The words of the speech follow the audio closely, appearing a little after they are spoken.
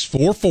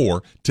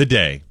644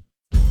 today.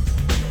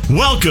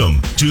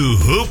 Welcome to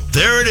Hoop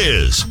There It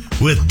Is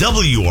with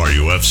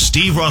WRUF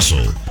Steve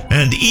Russell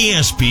and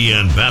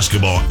ESPN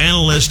basketball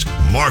analyst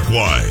Mark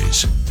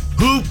Wise.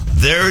 Hoop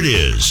There It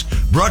Is,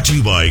 brought to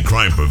you by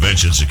Crime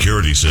Prevention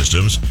Security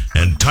Systems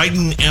and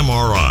Titan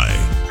MRI.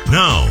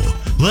 Now,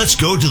 let's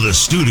go to the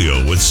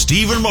studio with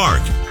Steve and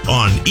Mark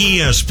on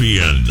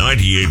ESPN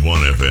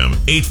 98.1 FM,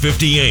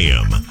 850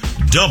 AM,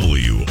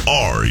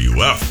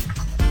 WRUF.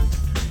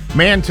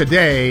 Man,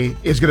 today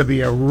is going to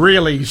be a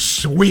really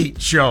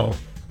sweet show.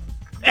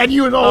 And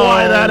you know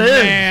why that is.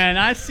 Man,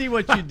 I see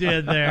what you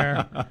did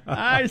there.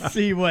 I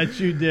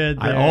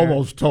I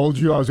almost told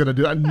you I was going to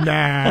do that.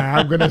 Nah,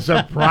 I'm going to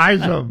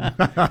surprise him.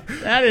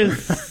 That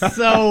is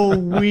so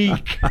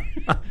weak,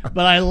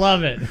 but I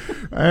love it.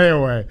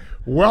 Anyway,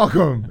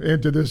 welcome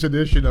into this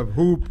edition of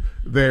Hoop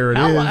There It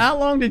Is. How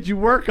long did you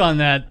work on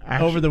that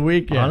over the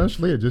weekend?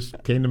 Honestly, it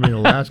just came to me in the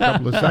last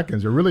couple of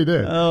seconds. It really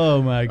did.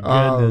 Oh, my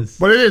goodness.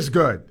 But it is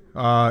good,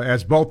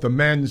 as both the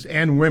men's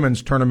and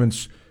women's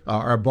tournaments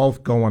are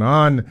both going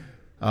on.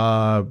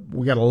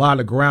 We got a lot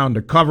of ground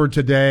to cover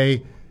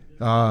today.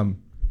 I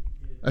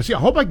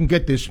hope I can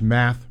get this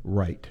math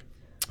right.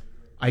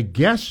 I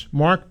guess,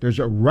 Mark, there's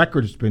a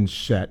record that's been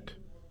set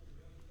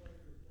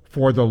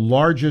for the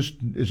largest,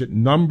 is it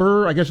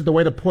number, I guess is the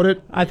way to put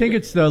it? I think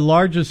it's the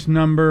largest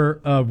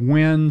number of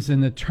wins in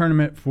the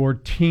tournament for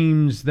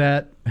teams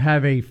that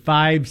have a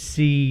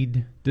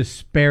 5-seed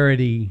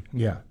disparity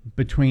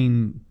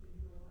between,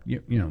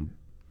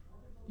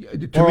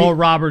 Oral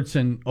Roberts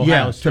and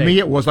Ohio State. To me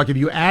it was like if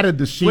you added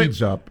the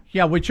seeds up.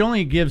 Yeah, which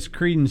only gives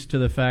credence to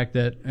the fact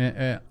that,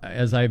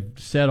 as I've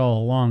said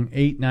all along,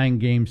 8-9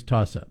 games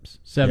toss-ups,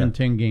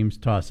 7-10 games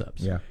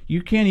toss-ups. Yeah.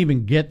 You can't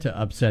even get to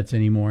upsets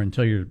anymore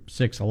until you're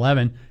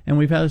 6-11, and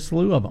we've had a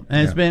slew of them.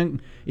 And it's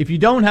been, if you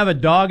don't have a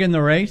dog in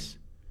the race,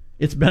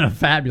 it's been a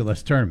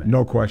fabulous tournament.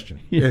 No question.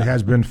 Yeah. It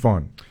has been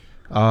fun.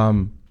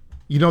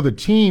 The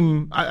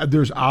team,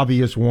 there's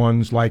obvious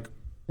ones like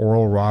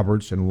Oral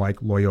Roberts and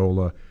like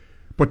Loyola.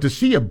 But to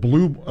see I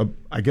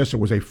guess it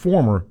was a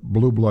former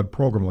blue blood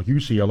program like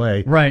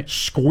UCLA,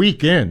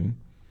 squeak in,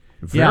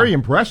 very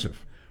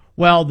impressive.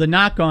 Well, the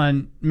knock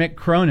on Mick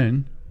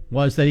Cronin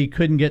was that he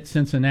couldn't get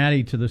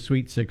Cincinnati to the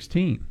Sweet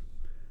 16.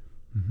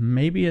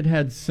 Maybe it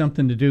had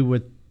something to do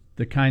with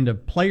the kind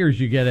of players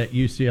you get at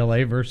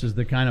UCLA versus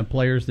the kind of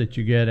players that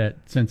you get at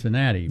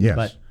Cincinnati. Yes.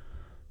 But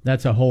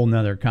that's a whole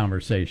nother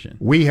conversation.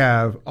 We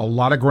have a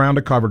lot of ground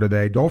to cover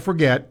today. Don't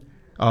forget,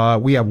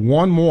 we have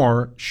one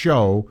more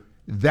show.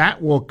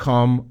 That will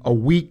come a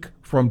week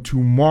from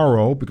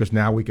tomorrow because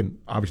now we can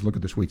obviously look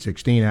at the Sweet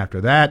 16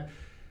 after that.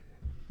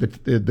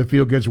 The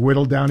field gets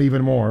whittled down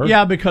even more.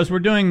 Yeah, because we're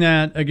doing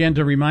that, again,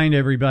 to remind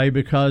everybody,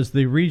 because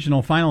the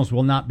regional finals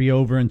will not be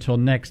over until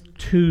next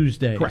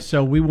Tuesday. Correct.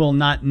 So we will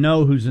not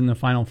know who's in the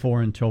Final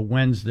Four until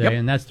Wednesday,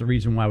 and that's the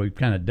reason why we've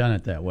kind of done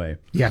it that way.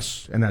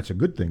 Yes, and that's a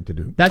good thing to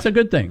do. That's a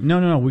good thing.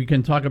 No. We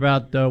can talk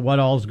about what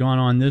all's gone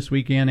on this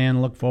weekend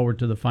and look forward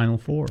to the Final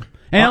Four.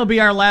 And it'll be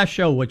our last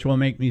show, which will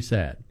make me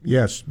sad.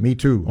 Yes, me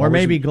too. Or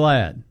maybe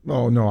glad.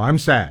 Oh, no, I'm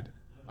sad.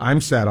 I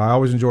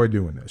always enjoy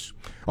doing this.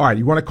 All right,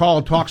 you want to call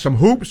and talk some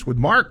hoops with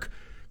Mark?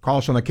 Call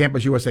us on the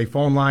Campus USA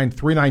phone line,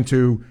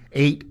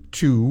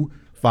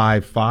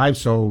 392-8255.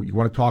 So you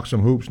want to talk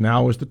some hoops,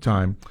 now is the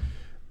time.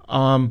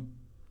 The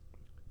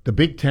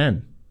Big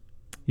Ten.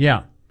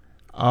 Yeah.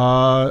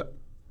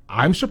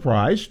 I'm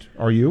surprised.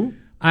 Are you?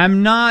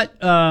 I'm not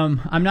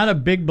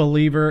a big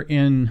believer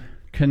in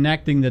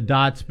connecting the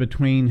dots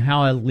between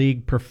how a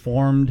league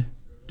performed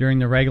during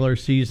the regular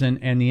season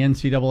and the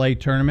NCAA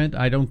tournament.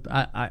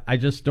 I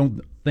just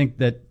don't think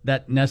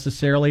that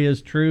necessarily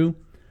is true.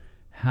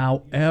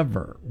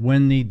 However,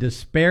 when the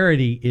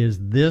disparity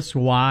is this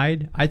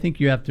wide, I think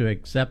you have to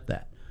accept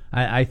that.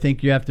 I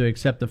think you have to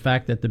accept the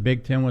fact that the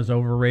Big Ten was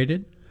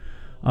overrated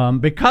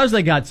because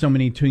they got so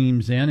many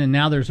teams in, and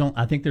now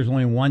I think there's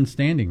only one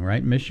standing,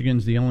 right?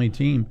 Michigan's the only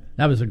team.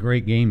 That was a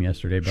great game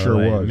yesterday, by the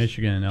way. Was.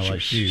 Michigan and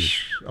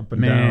LSU. Up and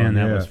down. Man,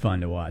 that was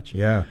fun to watch.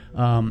 Yeah.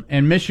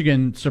 And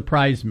Michigan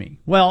surprised me.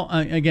 Well,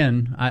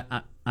 again,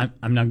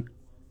 I'm not.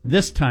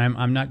 This time,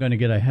 I'm not going to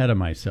get ahead of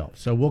myself.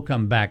 So we'll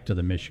come back to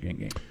the Michigan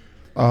game.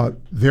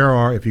 There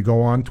are, if you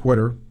go on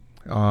Twitter,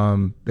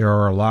 there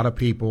are a lot of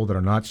people that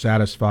are not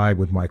satisfied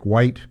with Mike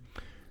White.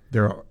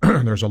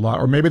 There's a lot,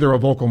 or maybe they're a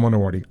vocal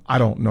minority. I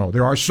don't know.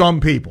 There are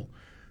some people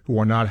who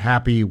are not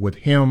happy with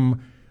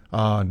him,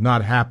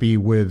 not happy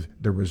with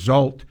the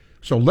result.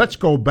 So let's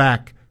go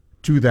back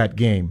to that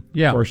game,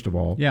 first of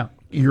all. Yeah.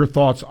 Your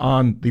thoughts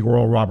on the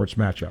Oral Roberts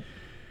matchup?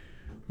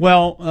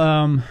 Well,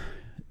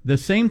 the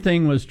same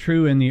thing was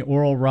true in the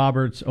Oral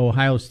Roberts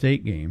Ohio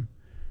State game,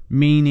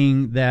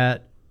 meaning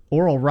that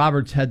Oral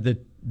Roberts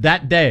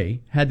that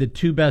day had the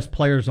two best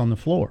players on the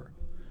floor.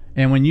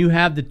 And when you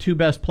have the two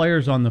best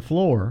players on the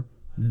floor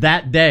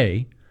that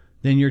day,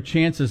 then your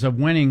chances of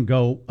winning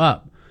go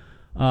up.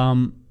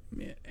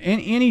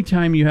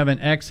 Anytime you have an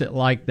exit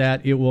like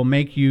that, it will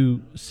make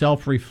you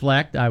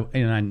self-reflect.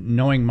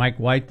 Knowing Mike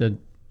White the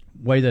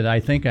way that I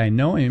think I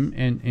know him,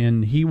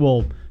 and he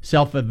will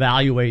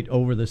self-evaluate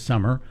over the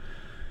summer.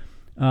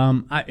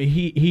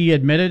 He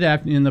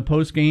admitted in the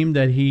post game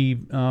that he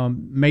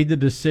made the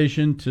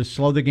decision to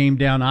slow the game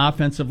down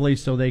offensively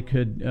so they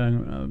could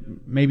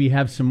maybe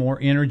have some more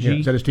energy.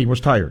 Yeah, said his team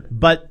was tired,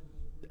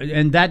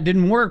 and that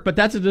didn't work. But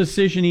that's a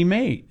decision he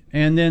made.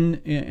 And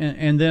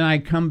then I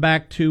come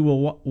back to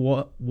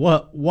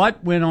what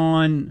went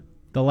on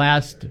the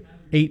last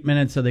 8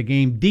 minutes of the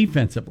game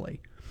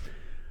defensively.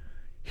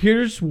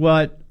 Here's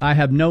what I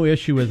have no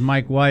issue with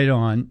Mike White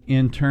on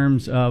in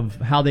terms of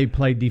how they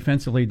played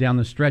defensively down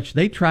the stretch.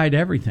 They tried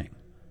everything.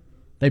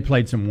 They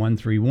played some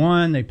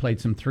 1-3-1. They played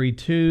some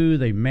 3-2.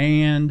 They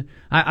manned.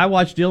 I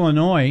watched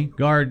Illinois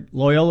guard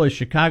Loyola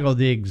Chicago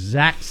the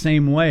exact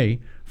same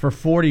way for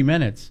 40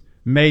 minutes,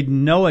 made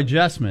no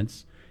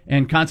adjustments,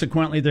 and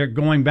consequently they're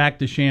going back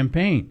to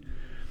Champaign.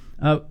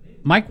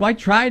 Mike White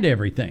tried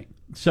everything.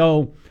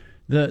 So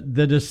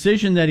the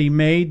decision that he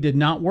made did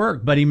not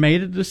work, but he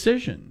made a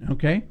decision,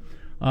 okay?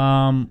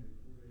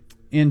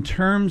 In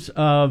terms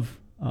of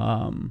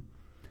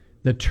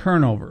the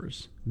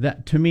turnovers,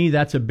 that to me,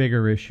 that's a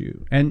bigger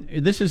issue. And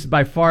this is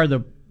by far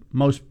the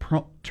most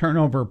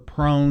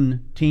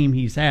turnover-prone team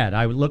he's had.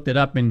 I looked it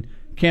up in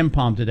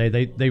KenPom today.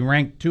 They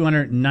ranked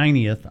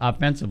 290th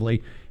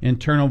offensively in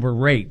turnover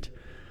rate,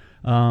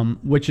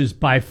 which is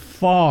by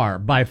far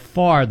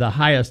the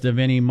highest of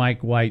any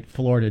Mike White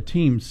Florida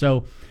team.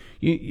 So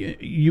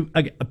you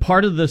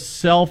part of the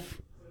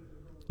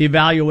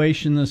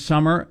self-evaluation this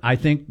summer, I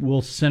think,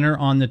 will center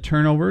on the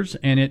turnovers,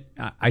 and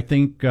I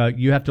think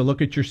you have to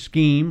look at your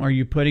scheme. Are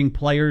you putting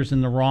players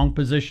in the wrong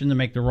position to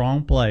make the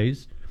wrong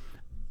plays?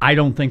 I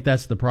don't think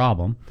that's the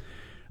problem.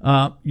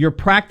 Your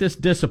practice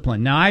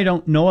discipline. Now, I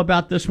don't know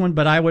about this one,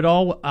 but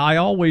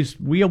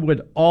we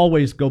would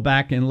always go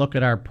back and look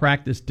at our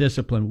practice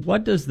discipline.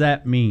 What does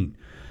that mean?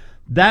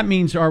 That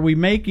means, are we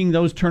making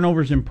those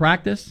turnovers in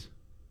practice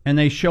and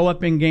they show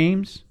up in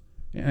games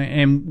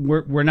and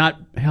we're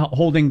not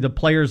holding the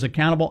players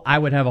accountable? I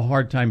would have a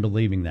hard time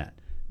believing that,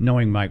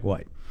 knowing Mike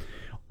White.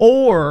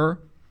 Or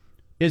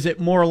is it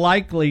more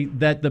likely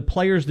that the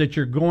players that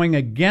you're going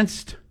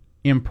against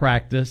in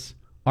practice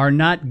are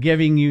not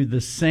giving you the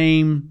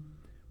same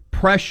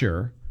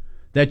pressure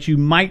that you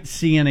might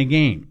see in a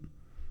game?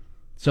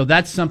 So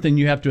that's something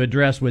you have to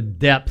address with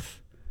depth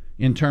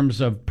in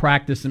terms of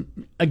practice.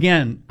 And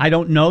again, I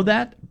don't know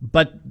that,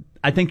 but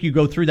I think you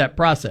go through that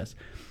process.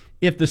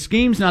 If the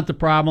scheme's not the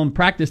problem,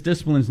 practice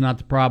discipline's not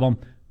the problem,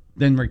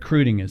 then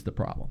recruiting is the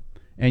problem.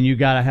 And you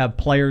got to have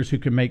players who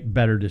can make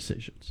better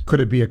decisions. Could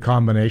it be a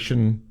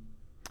combination?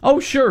 Oh,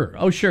 sure.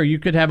 You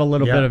could have a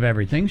little bit of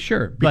everything,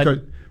 sure.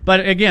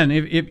 But again,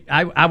 if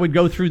I would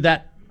go through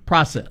that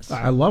process.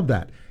 I love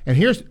that. And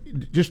here's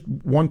just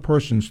one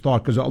person's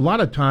thought, because a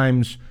lot of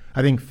times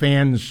I think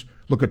fans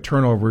look at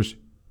turnovers,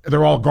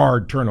 they're all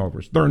guard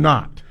turnovers. They're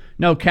not.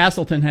 No,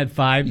 Castleton had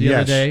 5 the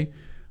other day.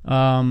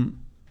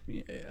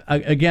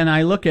 Again,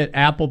 I look at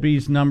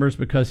Appleby's numbers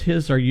because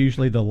his are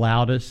usually the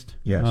loudest.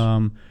 Yes.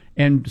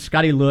 And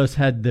Scotty Lewis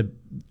had the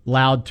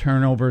loud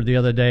turnover the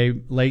other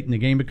day late in the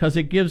game because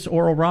it gives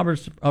Oral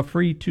Roberts a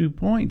free 2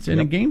 points. And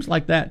in games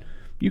like that,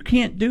 you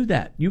can't do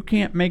that. You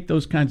can't make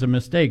those kinds of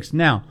mistakes.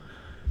 Now,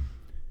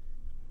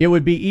 it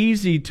would be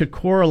easy to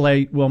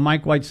correlate, well,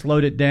 Mike White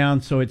slowed it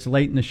down, so it's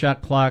late in the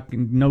shot clock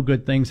and no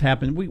good things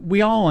happen.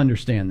 We all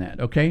understand that,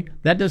 okay?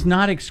 That does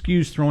not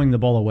excuse throwing the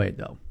ball away,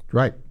 though.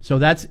 Right. So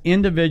that's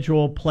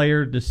individual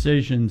player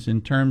decisions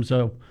in terms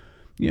of,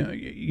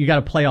 you got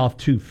to play off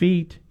 2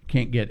 feet,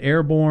 can't get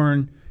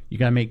airborne, you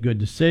got to make good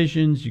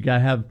decisions, you got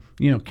to have,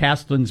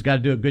 Castleton's got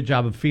to do a good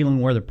job of feeling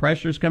where the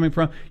pressure is coming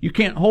from. You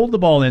can't hold the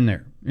ball in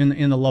there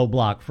in the low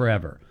block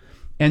forever.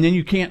 And then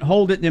you can't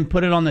hold it and then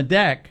put it on the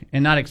deck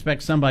and not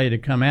expect somebody to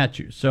come at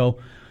you. So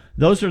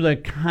those are the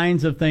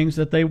kinds of things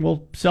that they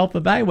will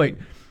self-evaluate.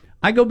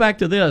 I go back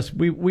to this.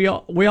 We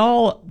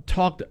all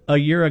talked a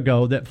year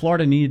ago that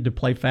Florida needed to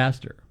play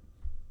faster.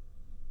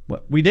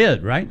 Well, we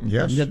did, right?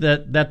 Yes.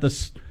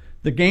 That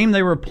the game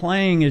they were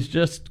playing is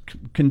just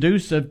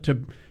conducive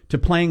to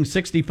playing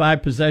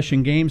 65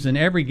 possession games, and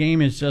every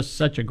game is just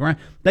such a grind.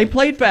 They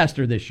played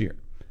faster this year,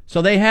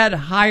 so they had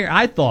higher.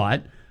 I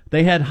thought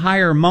they had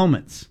higher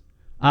moments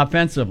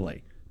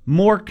offensively,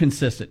 more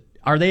consistent.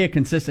 Are they a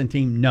consistent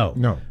team?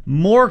 No.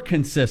 More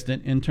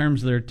consistent in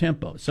terms of their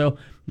tempo. So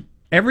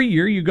every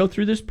year you go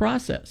through this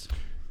process.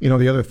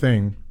 The other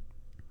thing,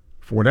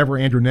 for whatever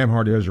Andrew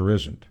Nembhard is or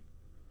isn't,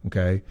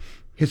 okay,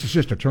 his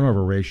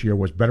assist-to-turnover ratio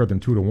was better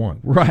than 2-1.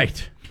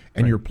 Right.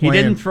 And you're playing.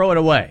 He didn't throw it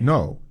away.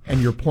 No.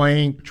 And you're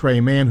playing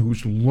Trey Mann,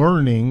 who's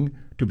learning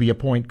to be a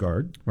point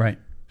guard. Right.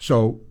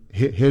 So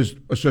his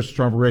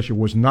assist-to-turnover ratio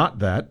was not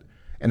that.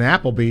 And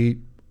Appleby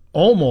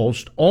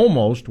almost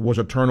was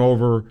a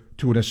turnover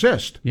to an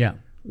assist. Yeah.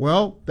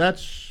 Well,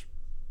 that's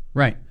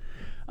right.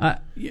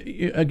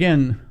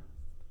 Again,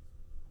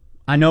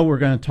 I know we're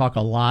going to talk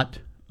a lot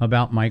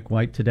about Mike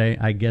White today.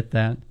 I get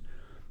that.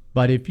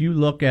 But if you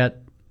look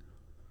at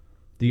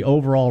the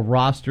overall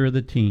roster of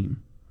the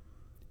team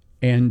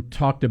and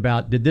talked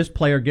about, did this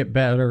player get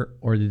better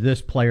or did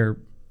this player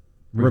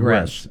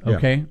regress. Yeah.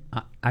 Okay,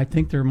 I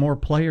think there are more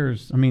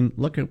players. I mean,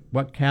 look at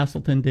what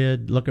Castleton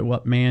did. Look at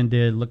what Mann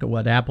did. Look at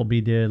what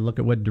Appleby did. Look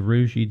at what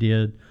DeRougy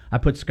did. I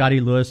put Scotty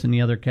Lewis in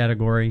the other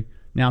category.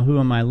 Now, who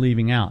am I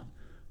leaving out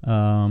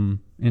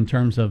in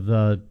terms of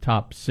the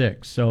top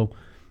 6? So,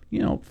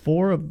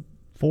 4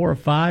 or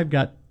 5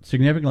 got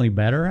significantly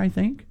better. I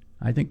think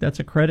that's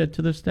a credit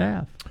to the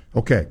staff.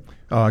 Okay.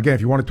 Again,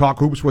 if you want to talk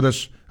hoops with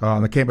us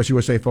on the Campus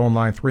USA phone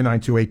line,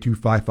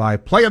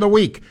 392-8255. Play of the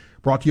Week,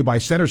 brought to you by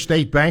Center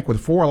State Bank with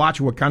 4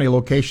 Alachua County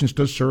locations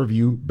to serve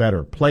you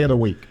better. Play of the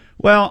Week.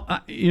 Well,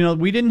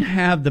 we didn't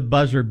have the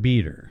buzzer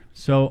beater.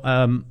 So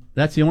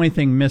that's the only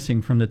thing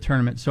missing from the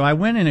tournament. So I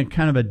went in a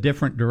kind of a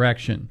different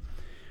direction.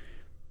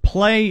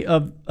 Play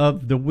of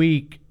the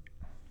week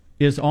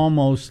is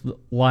almost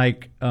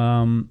like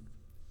the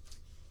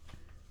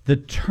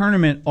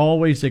tournament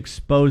always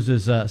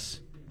exposes us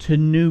to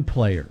new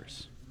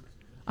players.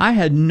 I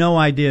had no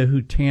idea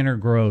who Tanner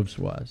Groves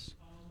was.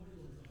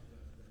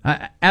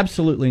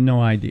 Absolutely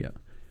no idea.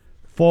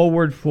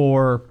 Forward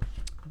for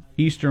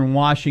Eastern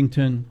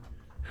Washington,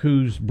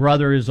 whose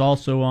brother is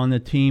also on the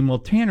team. Well,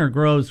 Tanner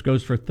Groves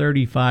goes for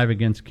 35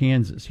 against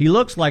Kansas. He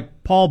looks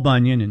like Paul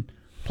Bunyan and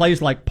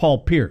plays like Paul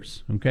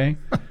Pierce, okay?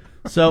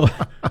 So,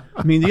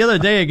 the other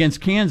day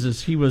against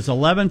Kansas, he was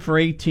 11 for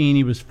 18.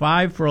 He was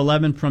 5 for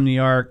 11 from the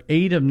arc,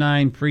 8 of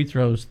 9 free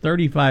throws,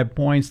 35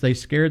 points. They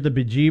scared the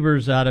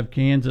bejeebers out of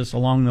Kansas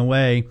along the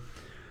way.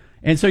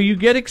 And so you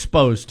get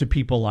exposed to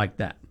people like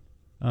that.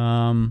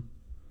 And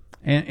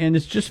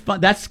it's just fun.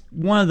 That's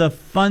one of the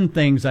fun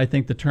things I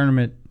think the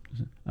tournament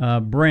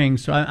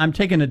brings. So I'm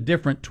taking a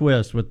different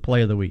twist with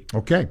Play of the Week.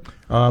 Okay.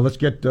 Let's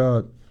get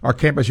our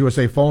Campus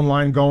USA phone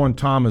line going.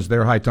 Tom is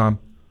there. Hi, Tom.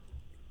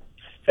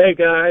 Hey,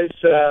 guys.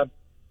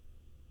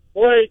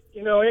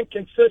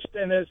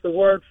 Inconsistent is the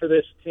word for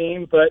this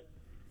team, but,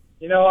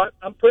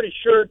 I'm pretty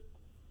sure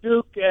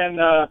Duke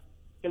and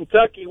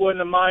Kentucky wouldn't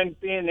have mind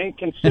being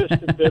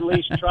inconsistent to at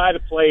least try to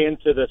play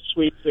into the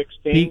Sweet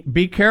 16.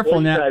 Be careful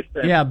now.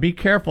 Yeah, be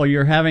careful.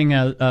 You're having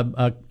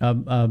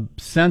a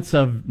sense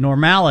of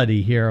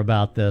normality here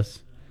about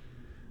this.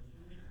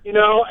 With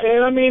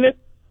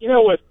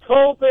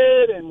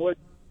COVID and with,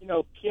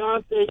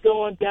 Keontae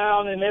going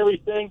down and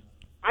everything,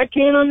 I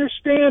can't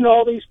understand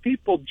all these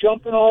people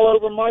jumping all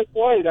over Mike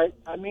White. I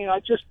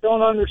just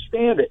don't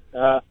understand it.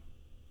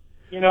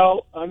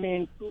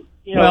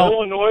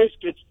 Illinois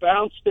gets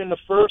bounced in the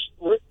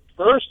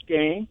first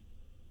game,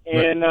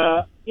 and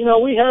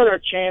we had our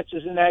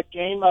chances in that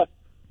game.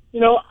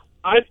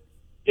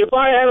 If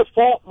I had to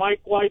fault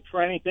Mike White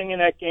for anything in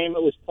that game,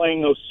 it was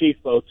playing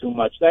Osifo too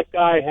much. That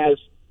guy has,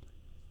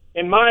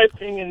 in my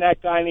opinion,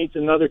 that guy needs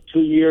another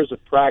 2 years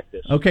of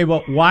practice. Okay,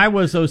 well, why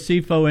was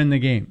Osifo in the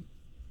game?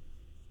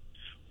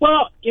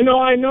 Well,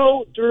 I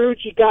know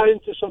DeRougy got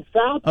into some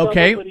foul trouble,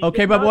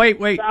 but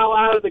wait. Foul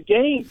out of the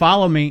game.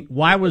 Follow me.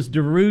 Why was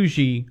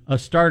DeRougy a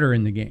starter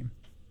in the game?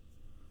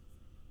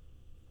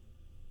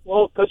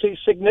 Well, because he's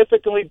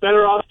significantly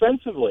better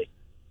offensively.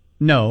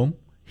 No,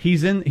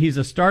 he's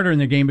a starter in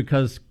the game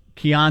because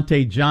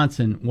Keontae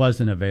Johnson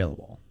wasn't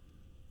available.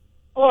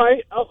 All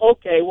right.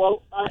 Okay.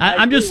 Well,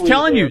 I'm just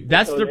telling you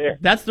that's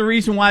the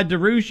reason why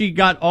DeRougy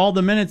got all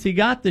the minutes he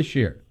got this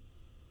year,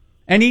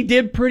 and he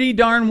did pretty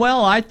darn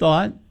well, I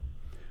thought.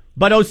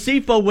 But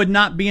Osifo would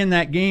not be in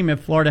that game if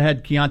Florida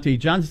had Keontae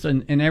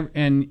Johnson,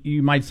 and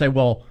you might say,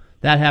 well,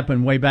 that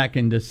happened way back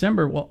in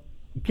December. Well,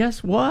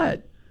 guess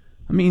what?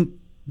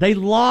 They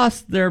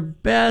lost their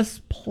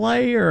best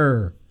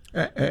player.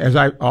 As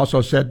I also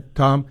said,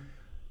 Tom,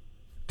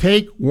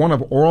 take one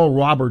of Oral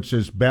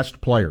Roberts' best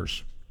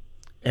players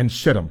and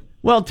sit him.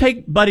 Well,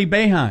 take Buddy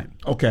Boeheim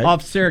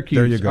off Syracuse.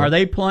 There you go. Are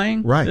they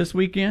playing right this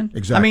weekend?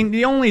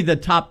 Exactly. Only the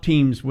top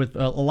teams with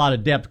a lot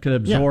of depth could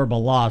absorb a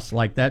loss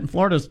like that, and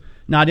Florida's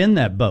not in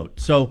that boat.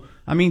 So,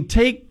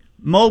 take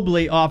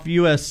Mobley off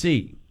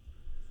USC.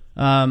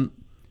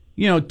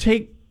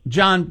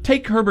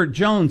 Take Herbert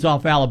Jones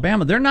off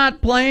Alabama. They're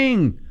not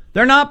playing.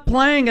 They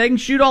can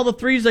shoot all the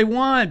threes they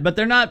want, but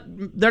they're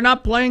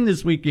not playing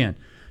this weekend.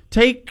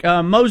 Take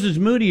Moses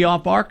Moody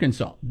off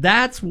Arkansas.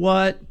 That's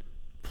what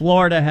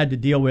Florida had to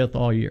deal with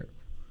all year.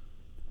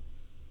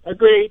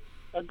 Agreed.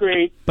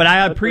 But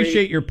I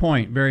appreciate your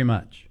point very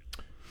much.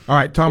 All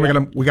right, Tom,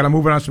 we got to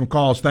move on some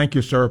calls. Thank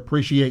you, sir.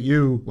 Appreciate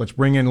you. Let's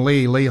bring in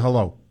Lee. Lee,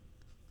 hello.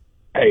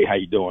 Hey, how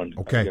you doing?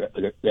 Okay.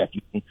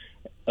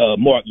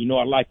 Mark,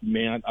 I like you,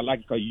 man. I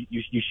like it because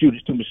you shoot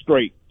it to me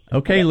straight.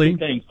 Okay, Lee.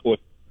 I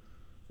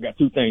got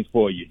 2 things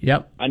for you.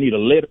 Yep. I need a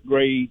letter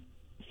grade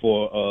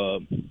for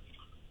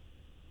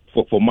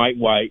Mike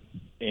White,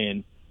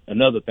 and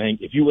another thing,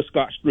 if you were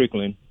Scott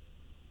Strickland,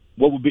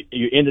 what would be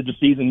your end of the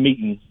season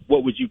meeting?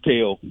 What would you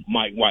tell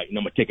Mike White? And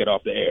I'm gonna take it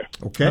off the air.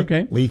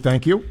 Okay. Lee,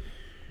 thank you.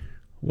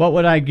 What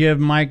would I give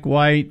Mike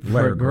White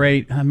for a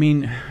great?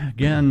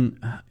 Again,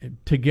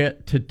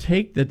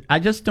 I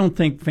just don't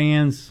think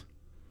fans.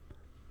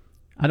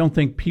 I don't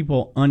think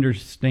people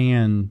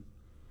understand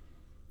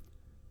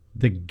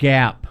the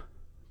gap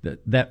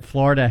that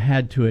Florida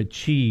had to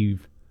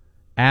achieve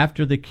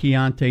after the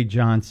Keontae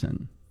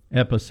Johnson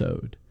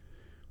episode,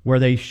 where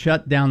they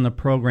shut down the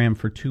program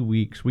for 2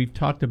 weeks. We've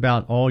talked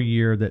about all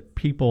year that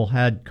people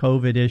had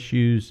COVID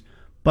issues,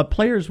 but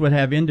players would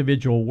have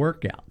individual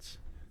workouts.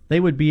 They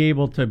would be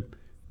able to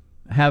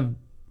have,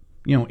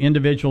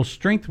 individual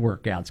strength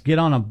workouts, get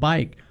on a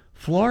bike.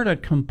 Florida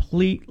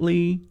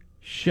completely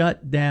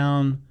shut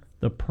down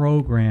the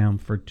program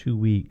for 2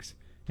 weeks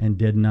and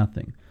did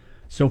nothing.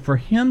 So for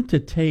him to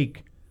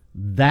take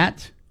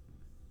that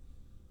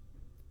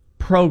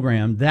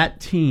program, that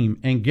team,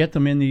 and get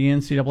them in the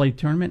NCAA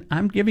tournament,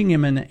 I'm giving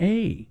him an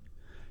A.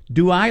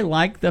 Do I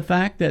like the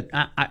fact that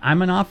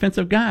I'm an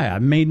offensive guy?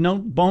 I've made no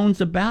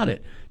bones about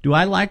it. Do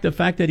I like the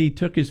fact that he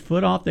took his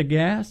foot off the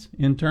gas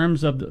in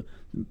terms of the...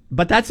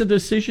 But that's a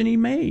decision he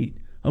made,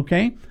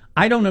 okay?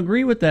 I don't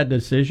agree with that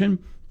decision,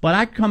 but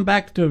I come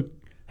back to,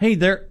 hey,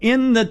 they're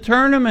in the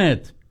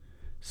tournament.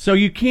 So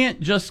you can't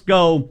just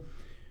go,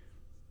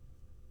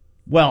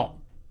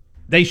 well,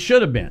 they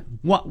should have been.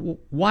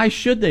 Why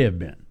should they have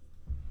been?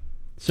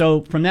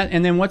 So from that,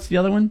 and then what's the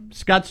other one?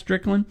 Scott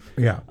Strickland.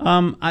 Yeah.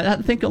 I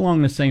think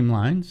along the same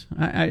lines.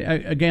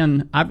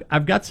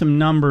 I've got some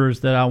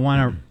numbers that I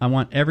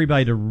want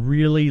everybody to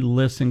really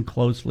listen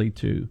closely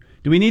to.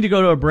 Do we need to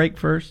go to a break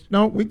first?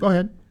 No, we go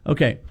ahead.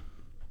 Okay.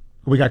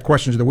 We got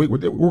questions of the week. We're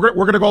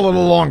going to go a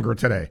little longer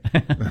today.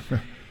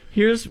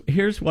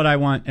 Here's what I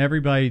want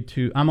everybody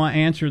to. I'm going to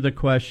answer the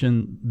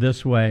question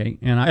this way,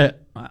 and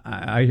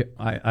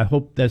I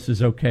hope this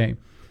is okay.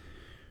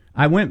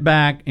 I went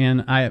back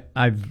and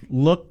I've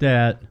looked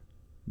at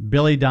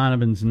Billy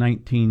Donovan's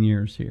 19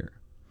 years here.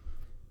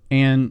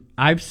 And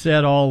I've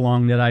said all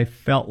along that I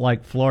felt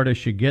like Florida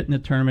should get in the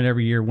tournament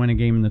every year, win a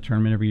game in the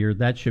tournament every year.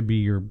 That should be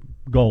your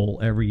goal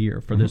every year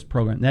for this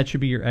program. That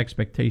should be your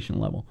expectation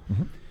level.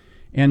 Mm-hmm.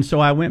 And so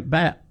I went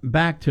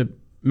back to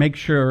make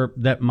sure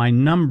that my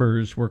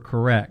numbers were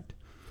correct.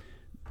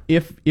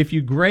 If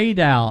you grade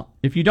out,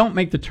 if you don't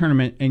make the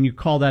tournament and you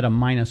call that a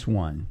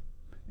 -1,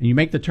 and you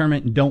make the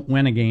tournament and don't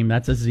win a game,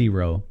 that's a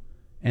 0.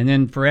 And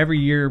then for every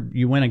year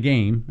you win a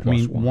game,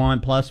 one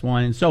plus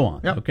one, and so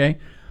on. Yep. Okay?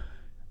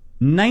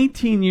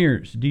 19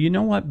 years. Do you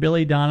know what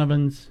Billy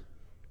Donovan's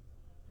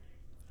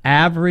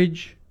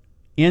average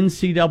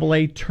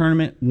NCAA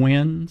tournament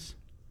wins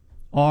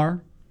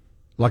are?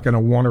 Like in a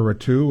 1 or a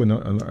 2 and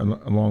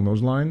along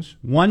those lines?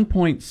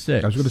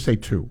 1.6. I was going to say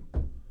 2.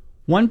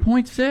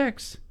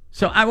 1.6.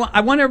 So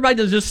I want everybody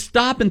to just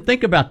stop and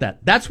think about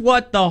that. That's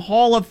what the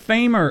Hall of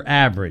Famer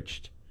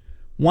averaged.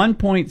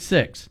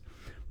 1.6.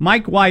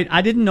 Mike White,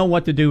 I didn't know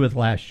what to do with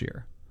last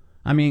year.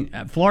 I mean,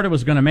 Florida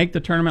was going to make the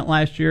tournament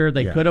last year.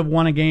 They could have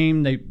won a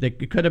game. They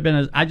could have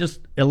been. I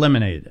just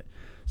eliminated it.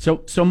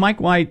 So Mike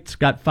White's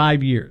got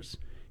 5 years.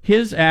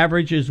 His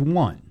average is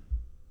 1.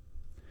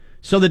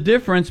 So the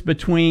difference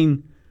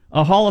between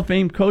a Hall of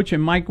Fame coach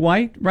and Mike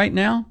White right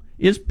now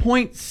is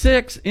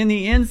 0.6 in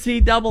the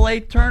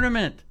NCAA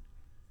tournament.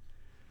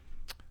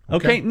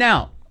 Okay,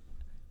 now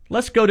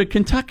let's go to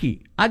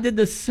Kentucky. I did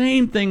the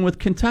same thing with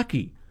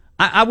Kentucky.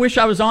 I wish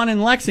I was on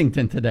in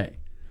Lexington today.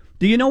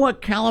 Do you know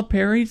what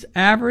Calipari's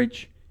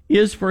average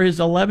is for his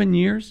 11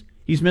 years?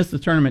 He's missed the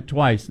tournament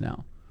twice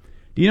now.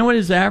 Do you know what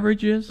his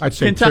average is? I'd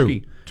say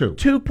Kentucky. 2.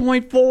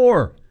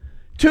 2.4.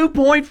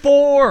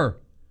 2.4.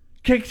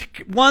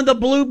 One of the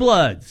blue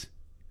bloods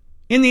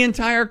in the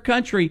entire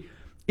country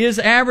is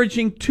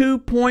averaging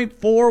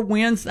 2.4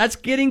 wins. That's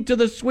getting to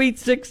the Sweet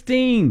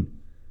 16.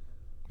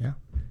 Yeah.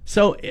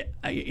 So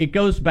it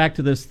goes back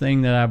to this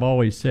thing that I've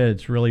always said.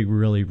 It's really,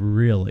 really,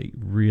 really,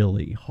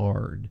 really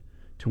hard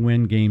to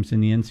win games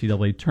in the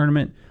NCAA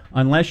tournament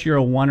unless you're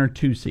a 1 or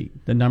 2 seed.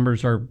 The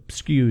numbers are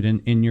skewed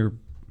in your.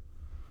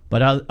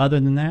 But other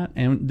than that,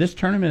 and this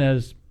tournament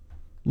has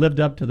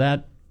lived up to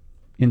that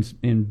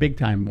in big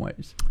time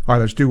ways. All right,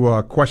 let's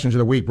do questions of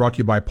the week brought to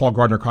you by Paul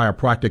Gardner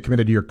Chiropractic,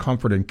 committed to your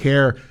comfort and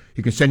care.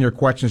 You can send your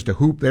questions to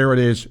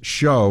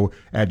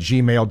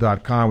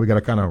hoopthereitis@gmail.com. We got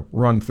to kind of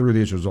run through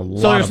these. There's a lot.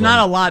 So there's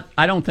not a lot.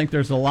 I don't think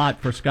there's a lot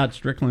for Scott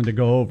Strickland to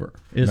go over.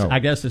 No. I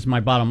guess is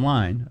my bottom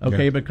line.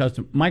 Okay, because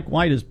Mike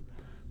White is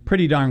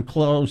pretty darn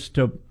close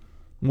to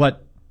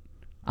what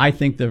I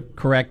think the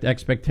correct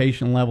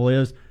expectation level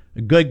is.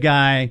 A good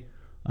guy.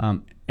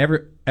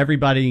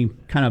 Everybody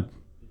kind of.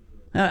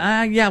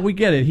 Yeah, we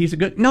get it. He's a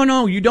good...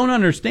 No, you don't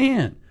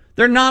understand.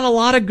 There are not a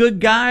lot of good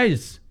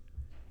guys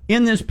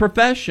in this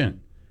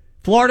profession.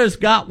 Florida's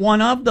got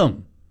one of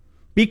them.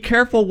 Be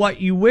careful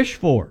what you wish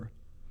for.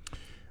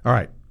 All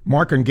right.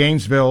 Mark in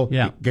Gainesville.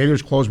 Yeah.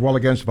 Gators closed well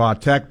against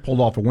Vatech. Pulled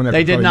off a win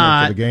they did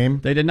not. For the game.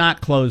 They did not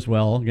close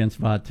well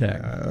against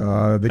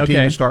Vatech. The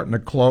team is starting to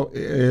close.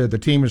 The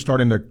team is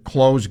starting to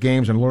close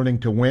games and learning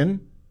to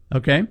win.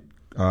 Okay.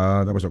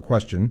 That was a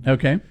question.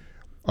 Okay.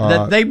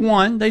 They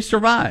won. They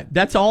survived.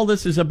 That's all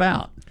this is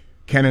about.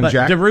 Ken and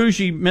Jack.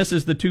 DeRougie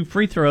misses the 2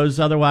 free throws.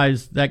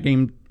 Otherwise, that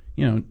game,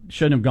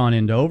 shouldn't have gone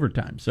into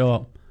overtime.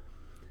 So,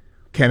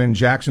 Ken in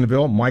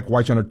Jacksonville. Mike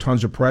White's under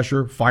tons of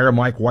pressure. Fire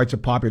Mike White's a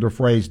popular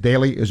phrase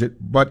daily.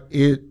 But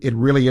it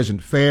really isn't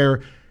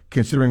fair,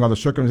 considering all the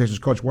circumstances.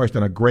 Coach White's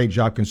done a great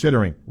job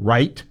considering.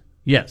 Right?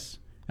 Yes.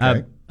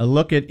 Okay. A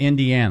look at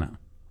Indiana.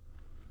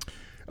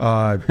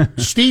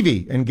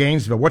 Stevie in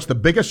Gainesville, what's the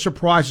biggest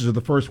surprises of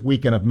the first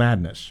weekend of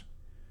madness?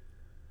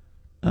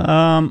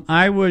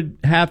 I would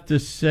have to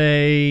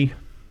say,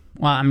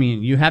 well, I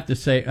mean, you have to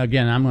say,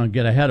 again, I'm going to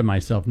get ahead of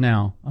myself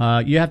now.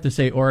 You have to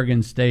say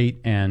Oregon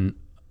State and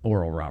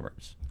Oral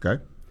Roberts.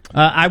 Okay.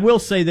 I will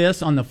say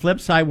this, on the flip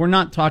side, we're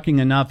not talking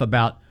enough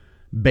about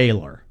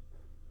Baylor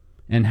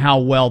and how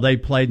well they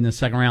played in the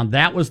second round.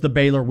 That was the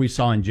Baylor we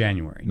saw in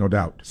January. No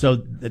doubt.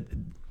 So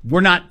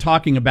we're not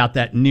talking about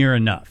that near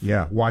enough.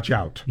 Yeah, watch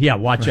out. Yeah,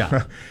 watch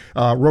out.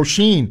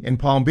 Roisin in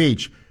Palm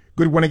Beach.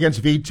 Good win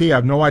against VT. I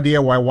have no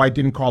idea why White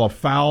didn't call a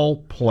foul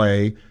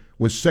play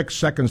with 6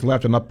 seconds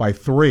left and up by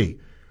 3.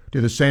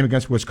 Did the same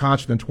against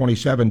Wisconsin in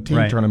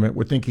 2017 tournament.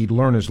 Would think he'd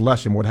learn his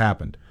lesson. What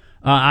happened?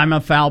 I'm a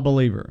foul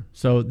believer.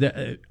 So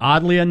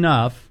oddly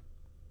enough,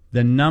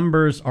 the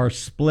numbers are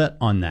split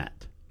on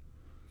that.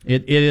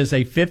 It is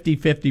a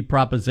 50-50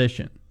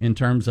 proposition in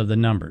terms of the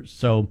numbers.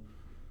 So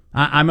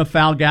I'm a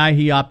foul guy.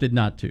 He opted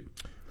not to.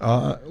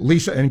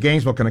 Lisa in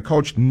Gainesville, can a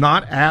coach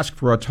not ask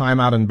for a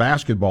timeout in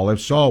basketball?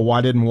 If so, why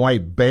didn't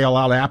White bail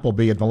out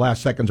Appleby in the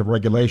last seconds of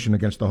regulation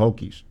against the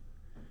Hokies?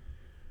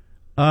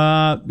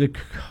 The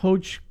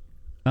coach,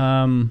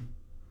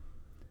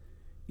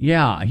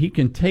 yeah, he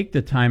can take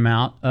the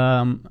timeout.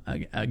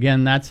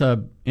 Again, that's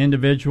a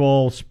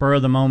individual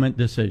spur-of-the-moment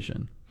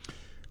decision.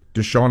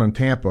 Deshaun in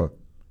Tampa,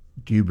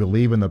 do you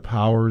believe in the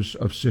powers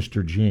of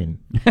Sister Jean?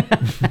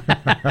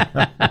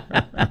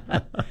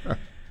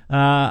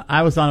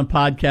 I was on a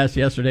podcast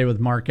yesterday with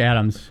Mark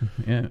Adams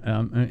and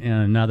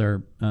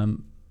another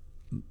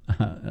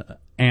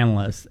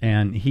analyst,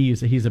 and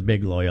he's a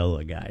big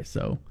Loyola guy,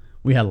 so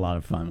we had a lot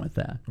of fun with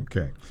that.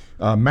 Okay.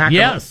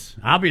 Yes,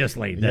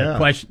 obviously,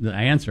 the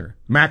answer.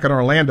 Mac in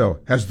Orlando,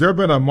 has there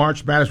been a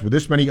March Madness with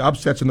this many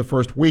upsets in the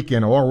first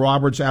weekend? Oral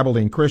Roberts,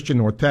 Abilene Christian,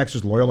 North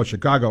Texas, Loyola,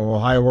 Chicago,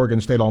 Ohio, Oregon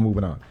State, all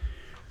moving on.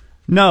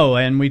 No,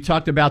 and we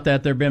talked about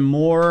that. There have been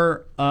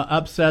more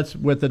upsets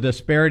with a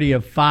disparity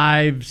of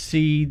 5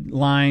 seed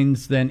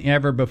lines than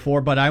ever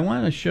before. But I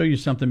want to show you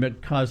something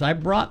because I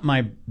brought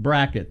my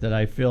bracket that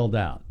I filled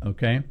out,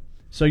 okay?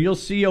 So you'll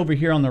see over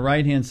here on the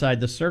right-hand side,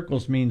 the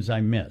circles means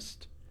I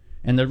missed.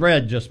 And the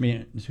red just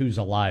means who's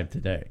alive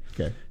today.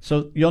 Okay.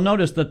 So you'll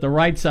notice that the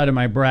right side of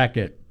my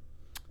bracket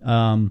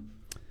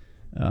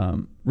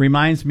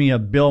reminds me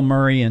of Bill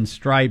Murray in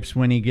Stripes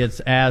when he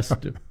gets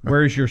asked,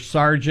 where's your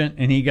sergeant?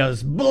 And he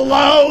goes,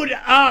 blowed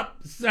up,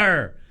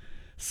 sir.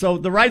 So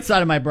the right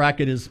side of my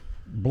bracket is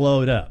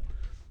blowed up.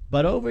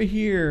 But over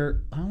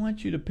here, I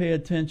want you to pay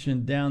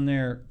attention down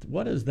there.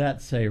 What does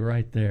that say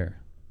right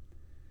there?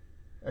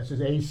 That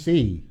says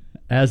AC.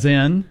 As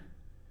in?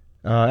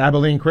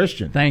 Abilene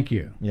Christian. Thank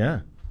you.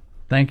 Yeah.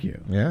 Thank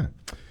you. Yeah.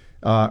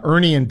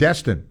 Ernie and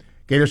Destin.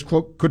 Gators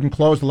couldn't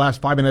close the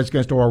last 5 minutes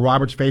against Oral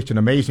Roberts, faced an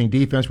amazing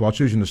defense while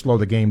choosing to slow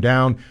the game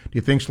down. Do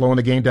you think slowing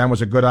the game down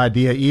was a good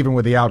idea, even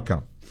with the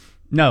outcome?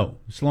 No,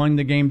 slowing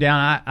the game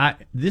down.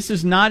 This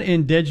is not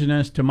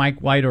indigenous to Mike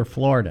White or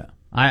Florida.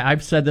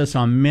 I've said this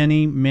on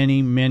many,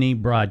 many, many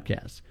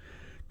broadcasts.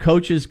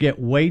 Coaches get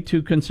way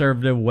too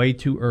conservative way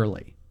too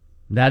early.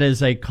 That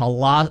is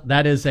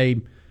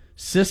a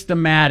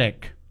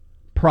systematic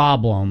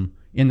problem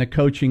in the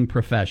coaching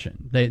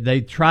profession.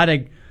 They try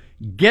to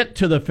get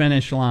to the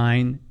finish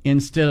line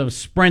instead of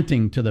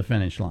sprinting to the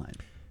finish line.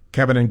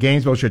 Kevin in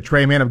Gainesville, should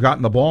Trey Mann have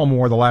gotten the ball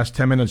more the last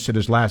 10 minutes at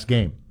his last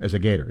game as a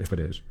Gator, if it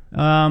is?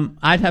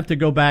 I'd have to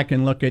go back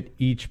and look at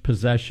each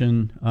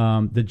possession.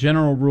 The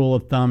general rule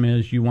of thumb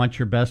is you want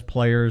your best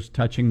players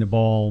touching the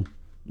ball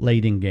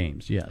late in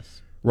games, yes.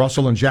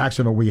 Russell and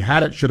Jacksonville, we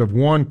had it, should have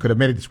won, could have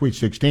made it to Sweet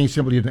 16,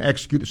 simply didn't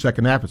execute the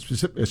second half,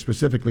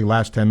 specifically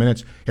last 10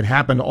 minutes. It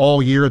happened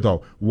all year,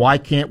 though. Why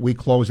can't we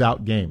close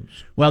out games?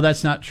 Well,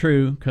 that's not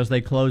true, because they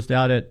closed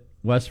out at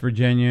West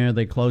Virginia,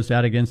 they closed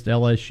out against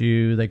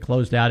LSU, they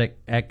closed out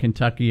at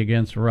Kentucky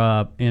against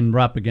Rupp, and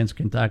Rupp against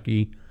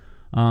Kentucky.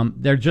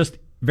 They're just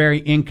very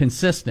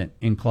inconsistent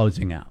in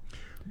closing out,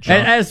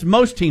 as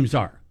most teams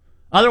are.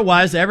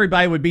 Otherwise,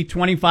 everybody would be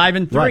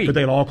 25-3. Right, but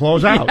they'd all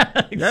close out.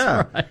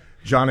 Yeah. Right.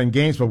 John in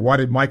Gainesville, why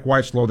did Mike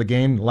White slow the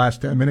game the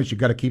last 10 minutes? You've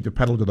got to keep the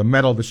pedal to the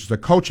metal. This is a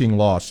coaching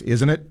loss,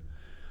 isn't it?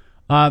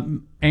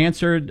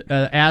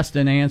 Asked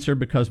and answered,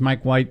 because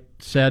Mike White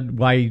said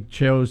why he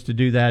chose to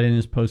do that in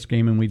his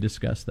postgame, and we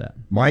discussed that.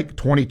 Mike,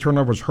 20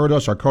 turnovers hurt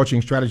us. Our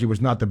coaching strategy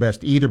was not the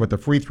best either, but the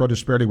free throw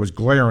disparity was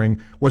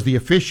glaring. Was the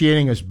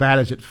officiating as bad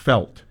as it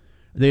felt?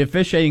 The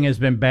officiating has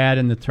been bad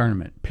in the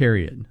tournament,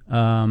 period.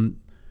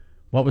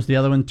 What was the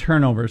other one?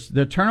 Turnovers.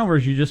 The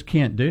turnovers you just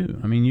can't do.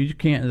 I mean, you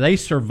can't. They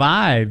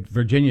survived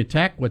Virginia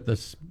Tech with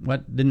this.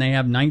 What, didn't they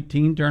have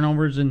 19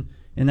 turnovers in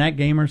that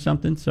game or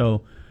something?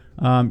 So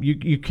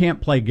you can't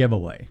play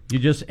giveaway. You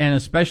just, and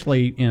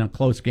especially in a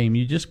close game,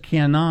 you just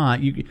cannot.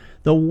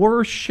 The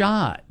worst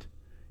shot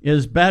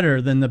is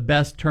better than the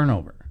best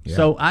turnover. Yeah.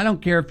 So I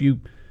don't care if you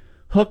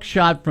hook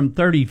shot from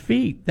 30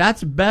 feet.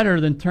 That's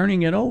better than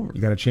turning it over. You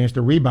got a chance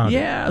to rebound.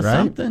 Yeah, it, right?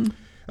 something.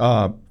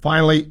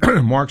 Finally,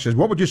 Mark says,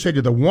 what would you say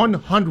to the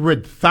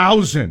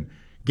 100,000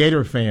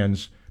 Gator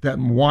fans that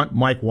want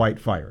Mike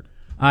White fired?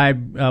 I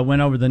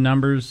went over the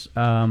numbers.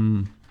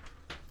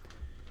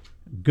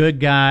 good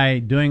guy,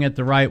 doing it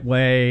the right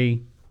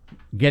way,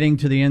 getting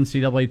to the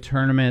NCAA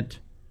tournament,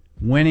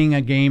 winning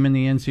a game in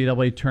the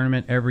NCAA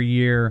tournament every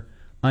year.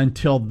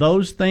 Until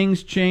those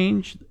things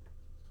change,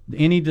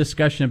 any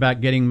discussion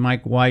about getting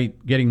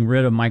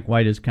rid of Mike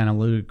White is kind of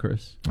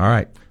ludicrous. All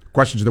right.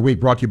 Questions of the week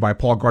brought to you by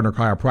Paul Gardner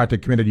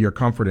Chiropractic, committed to your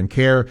comfort and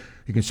care.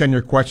 You can send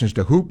your questions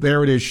to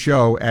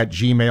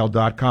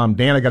hoopthereitis@gmail.com.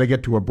 Dan, I got to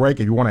get to a break.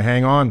 If you want to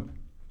hang on,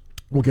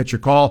 we'll get your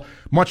call.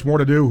 Much more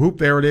to do. Hoop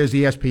There It Is,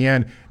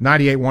 ESPN,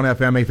 98.1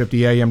 FM,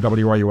 850 AM,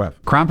 WRUF.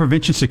 Crime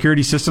Prevention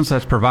Security Systems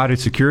has provided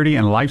security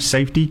and life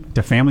safety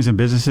to families and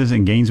businesses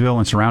in Gainesville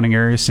and surrounding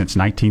areas since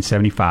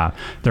 1975.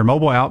 Their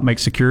mobile app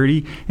makes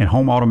security and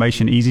home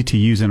automation easy to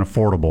use and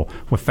affordable.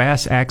 With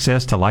fast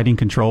access to lighting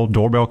control,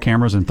 doorbell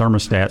cameras, and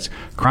thermostats,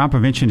 crime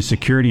prevention and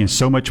security, and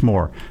so much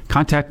more.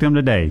 Contact them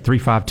today,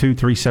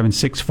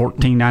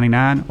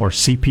 352-376-1499 or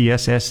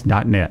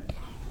cpss.net.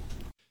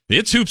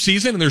 It's hoop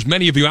season, and there's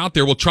many of you out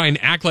there will try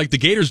and act like the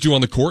Gators do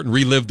on the court and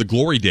relive the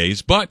glory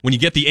days. But when you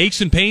get the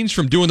aches and pains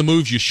from doing the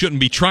moves you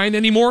shouldn't be trying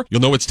anymore, you'll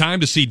know it's time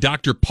to see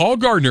Dr. Paul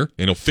Gardner,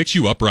 and he'll fix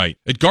you up right.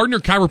 At Gardner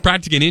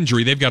Chiropractic and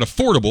Injury, they've got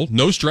affordable,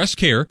 no-stress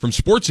care. From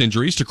sports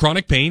injuries to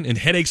chronic pain and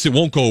headaches that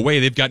won't go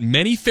away, they've got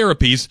many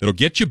therapies that'll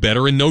get you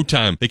better in no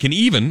time. They can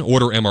even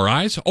order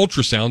MRIs,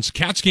 ultrasounds,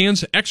 CAT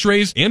scans,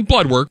 x-rays, and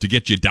blood work to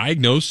get you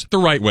diagnosed the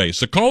right way.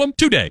 So call them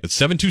today at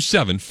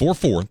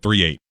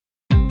 727-4438.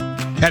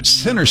 At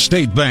Center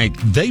State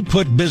Bank, they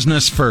put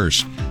business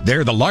first.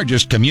 They're the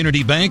largest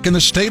community bank in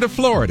the state of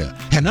Florida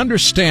and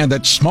understand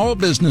that small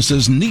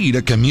businesses need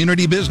a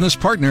community business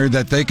partner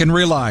that they can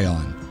rely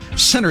on.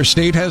 Center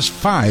State has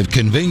 5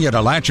 convenient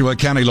Alachua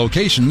County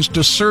locations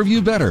to serve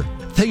you better.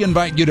 They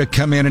invite you to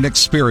come in and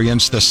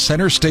experience the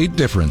Center State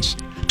difference.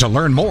 To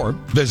learn more,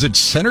 visit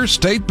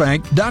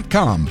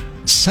centerstatebank.com.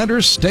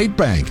 Center State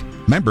Bank,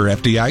 member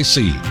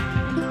FDIC.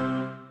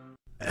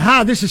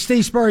 Hi, this is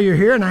Steve Spurrier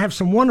here, and I have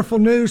some wonderful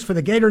news for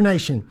the Gator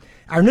Nation.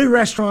 Our new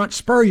restaurant,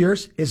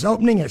 Spurrier's, is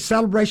opening at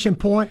Celebration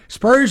Point.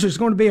 Spurrier's is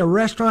going to be a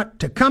restaurant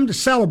to come to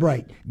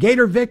celebrate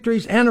Gator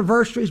victories,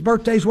 anniversaries,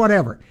 birthdays,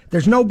 whatever.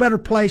 There's no better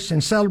place than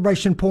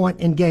Celebration Point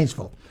in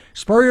Gainesville.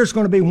 Spurrier's is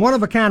going to be a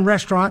one-of-a-kind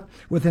restaurant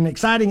with an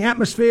exciting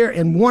atmosphere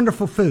and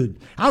wonderful food.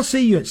 I'll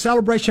see you at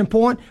Celebration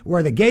Point,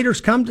 where the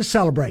Gators come to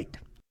celebrate.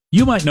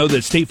 You might know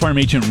that State Farm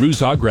agent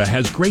Ruz Agra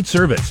has great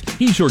service.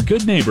 He's your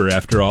good neighbor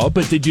after all,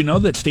 but did you know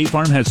that State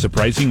Farm has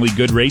surprisingly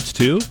good rates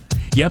too?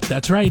 Yep,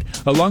 that's right.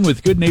 Along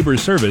with good neighbor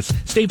service,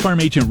 State Farm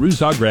agent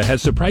Ruz Agra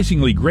has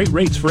surprisingly great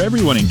rates for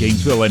everyone in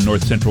Gainesville and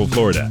North Central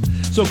Florida.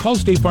 So call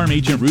State Farm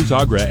agent Ruz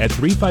Agra at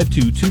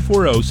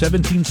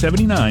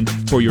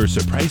 352-240-1779 for your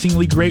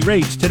surprisingly great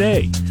rates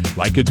today.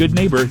 Like a good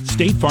neighbor,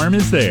 State Farm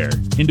is there.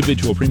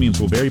 Individual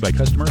premiums will vary by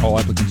customer. All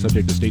applicants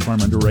subject to State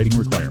Farm underwriting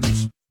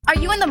requirements. Are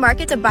you in the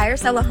market to buy or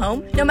sell a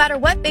home? No matter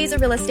what phase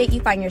of real estate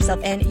you find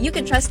yourself in, you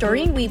can trust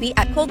Doreen Wiebe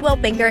at Coldwell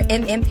Banker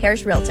M.M.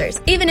 Parish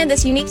Realtors. Even in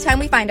this unique time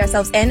we find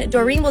ourselves in,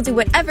 Doreen will do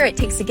whatever it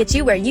takes to get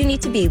you where you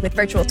need to be with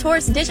virtual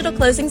tours, digital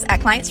closings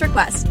at clients'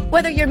 request.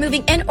 Whether you're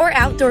moving in or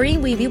out,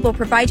 Doreen Wiebe will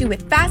provide you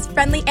with fast,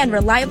 friendly, and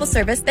reliable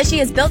service that she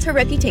has built her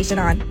reputation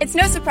on. It's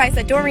no surprise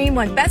that Doreen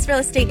won Best Real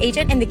Estate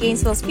Agent in the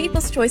Gainesville's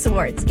People's Choice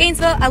Awards.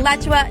 Gainesville,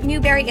 Alachua,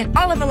 Newberry, and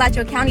all of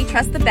Alachua County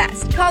trust the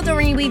best. Call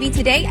Doreen Wiebe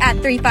today at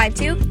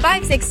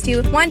 352-562-1411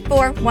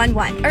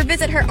 or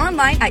visit her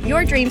online at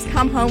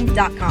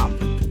yourdreamscomehome.com.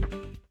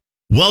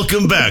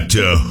 Welcome back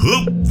to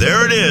Hoop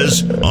There It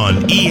Is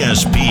on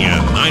ESPN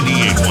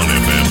 98.1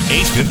 FM,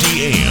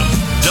 850 AM,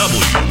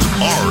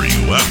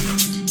 WRUF.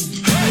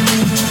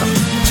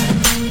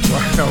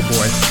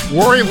 Oh boy.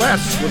 Worry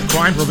less with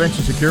crime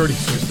prevention security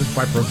systems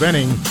by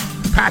preventing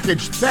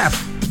package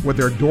theft with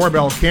their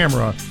doorbell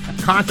camera.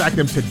 Contact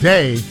them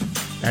today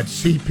at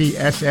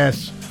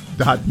cpss.net.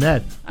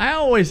 I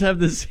always have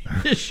this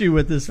issue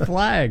with this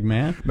flag,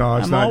 man. No,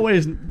 it's I'm not.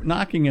 always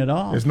knocking it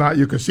off. It's not.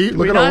 You can see. Do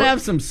we not have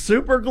some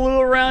super glue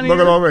around here?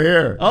 Look at over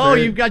here. Oh,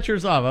 See? you've got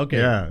yours off. Okay.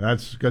 Yeah,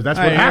 that's because that's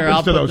All what right, happens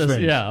I'll to put those this-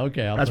 things. yeah,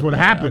 okay, I'll That's put what that-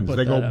 happens. I'll put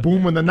They go that up.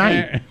 boom in the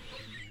night.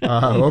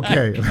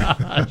 Okay.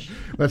 Gosh.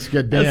 Let's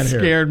get Dan That here.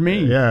 scared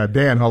me. Yeah,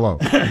 Dan. Hello.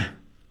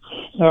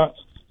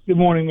 Good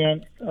morning,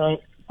 man.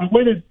 I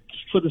waited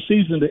for the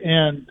season to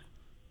end,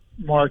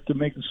 Mark, to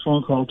make this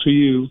phone call to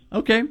you.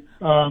 Okay.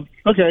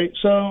 Okay,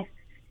 so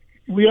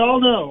we all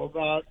know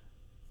about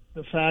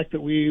the fact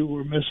that we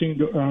were missing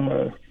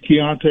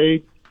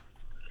Keontae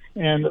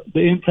and the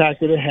impact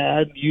that it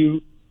had.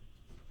 You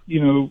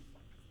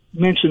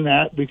mentioned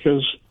that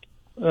because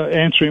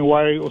answering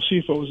why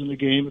Osifo was in the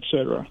game, et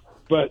cetera.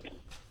 But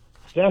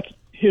that's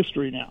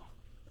history now,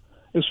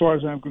 as far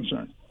as I'm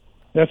concerned.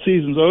 That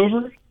season's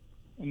over,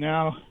 and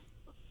now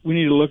we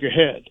need to look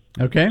ahead.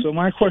 Okay. So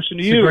my question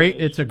to you is,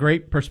 it's a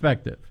great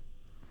perspective.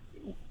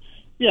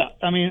 yeah,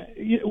 I mean,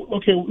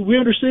 okay, we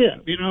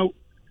understand.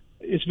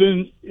 It's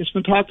been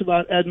talked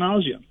about ad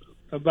nauseum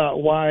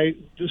about why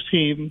this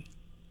team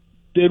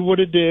did what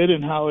it did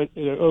and how it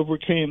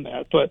overcame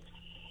that. But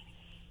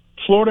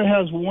Florida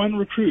has one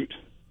recruit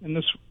in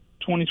this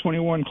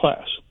 2021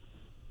 class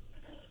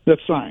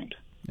that's signed.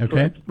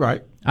 Okay.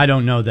 Right. I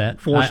don't know that.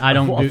 I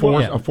don't do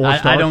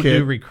four-star I don't kid.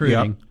 do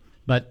recruiting,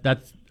 but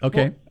that's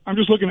okay. Well, I'm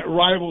just looking at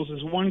Rivals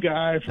as one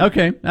guy. From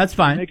Okay, that's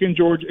fine. Macon,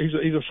 Georgia.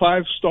 He's a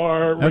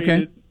 5-star rated.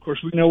 Okay. Of course,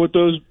 we know what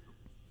those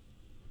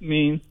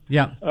mean.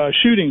 Yeah.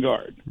 Shooting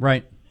guard.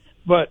 Right.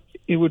 But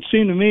it would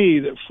seem to me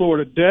that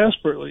Florida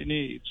desperately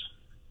needs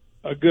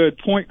a good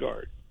point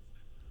guard.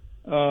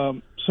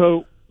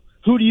 So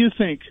who do you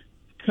think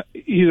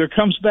either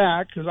comes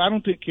back? Because I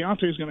don't think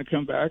Keontae is going to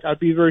come back. I'd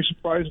be very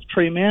surprised if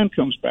Trey Mann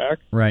comes back.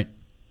 Right.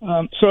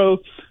 So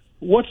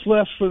what's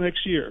left for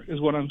next year is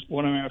what I'm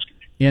asking.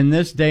 In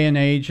this day and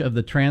age of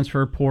the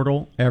transfer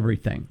portal,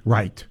 everything.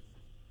 Right.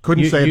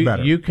 Couldn't say it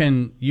better. You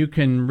can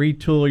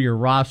retool your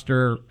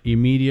roster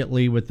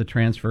immediately with the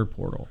transfer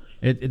portal.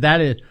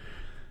 That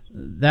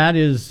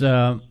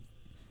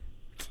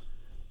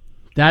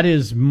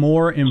is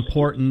more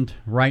important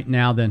right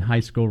now than high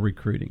school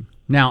recruiting.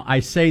 Now, I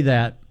say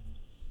that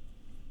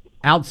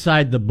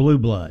outside the blue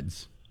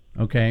bloods,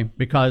 okay?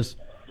 Because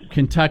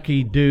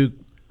Kentucky, Duke,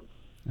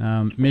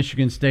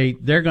 Michigan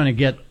State, they're going to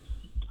get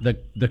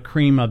the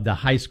cream of the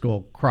high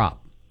school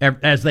crop,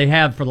 as they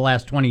have for the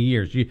last 20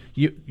 years.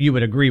 You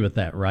would agree with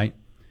that, right?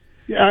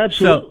 Yeah,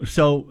 absolutely.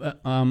 So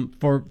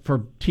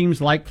for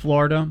teams like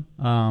Florida,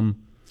 and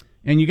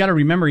you got to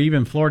remember,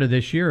 even Florida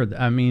this year,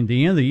 I mean,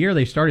 the end of the year,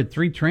 they started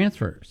 3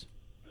 transfers.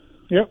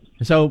 Yep.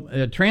 So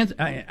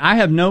I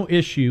have no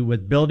issue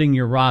with building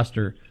your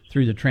roster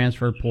through the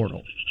transfer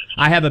portal.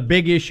 I have a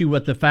big issue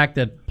with the fact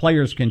that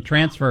players can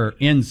transfer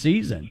in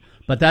season,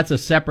 but that's a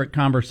separate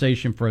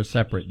conversation for a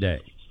separate day.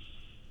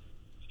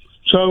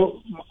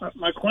 So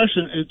my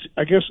question is,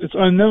 I guess it's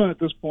unknown at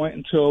this point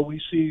until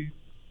we see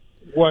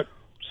what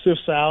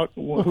sifts out.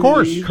 Of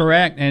course, leaves.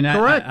 Correct. And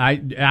correct.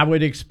 I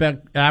would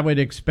expect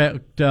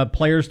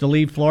players to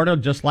leave Florida,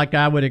 just like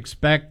I would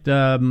expect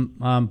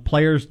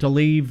players to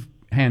leave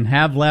and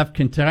have left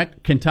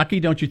Kentucky.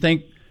 Don't you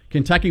think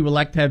Kentucky would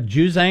like to have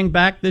Juzang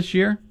back this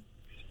year?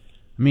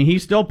 I mean,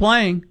 he's still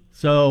playing.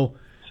 So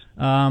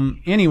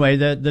anyway,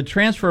 the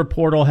transfer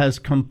portal has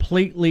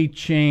completely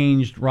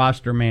changed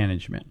roster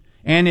management.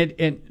 And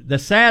the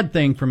sad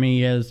thing for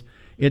me is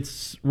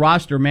it's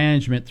roster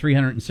management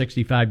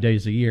 365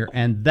 days a year,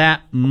 and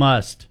that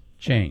must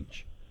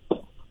change.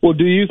 Well,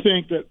 do you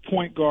think that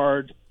point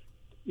guard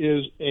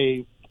is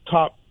a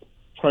top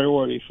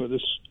priority for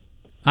this?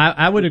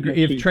 I would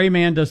agree. If Trey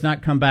Mann does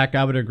not come back,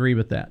 I would agree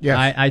with that.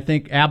 Yes. I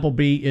think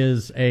Appleby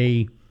is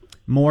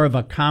more of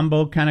a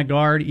combo kind of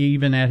guard,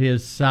 even at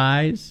his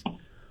size.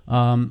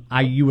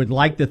 You would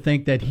like to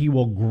think that he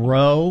will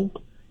grow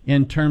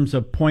in terms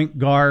of point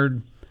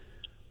guard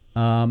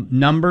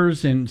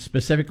numbers and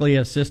specifically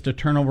assist to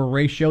turnover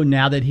ratio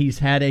now that he's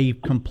had a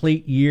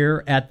complete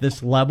year at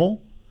this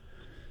level.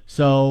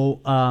 So,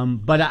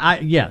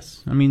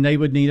 yes, I mean, they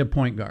would need a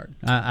point guard.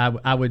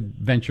 I would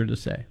venture to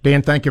say.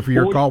 Dan, thank you for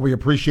your call. We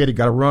appreciate it.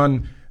 Got to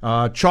run.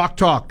 Chalk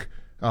Talk,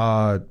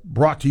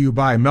 brought to you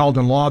by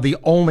Meldon Law, the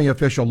only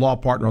official law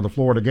partner of the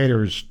Florida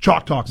Gators.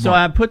 Chalk Talk. So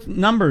I put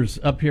numbers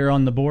up here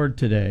on the board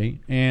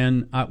today,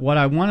 and what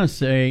I want to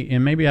say,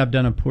 and maybe I've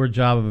done a poor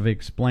job of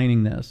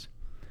explaining this,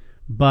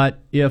 but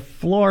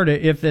if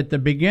at the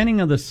beginning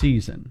of the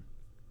season,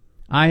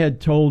 I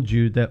had told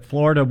you that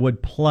Florida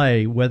would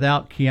play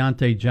without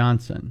Keontae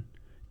Johnson,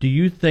 do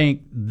you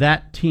think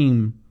that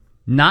team,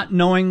 not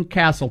knowing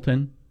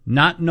Castleton,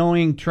 not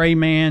knowing Trey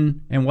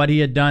Mann and what he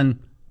had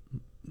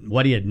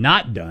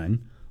not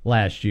done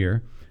last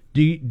year,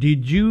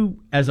 did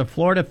you, as a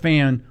Florida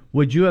fan,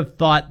 would you have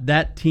thought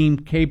that team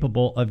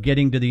capable of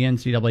getting to the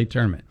NCAA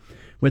tournament?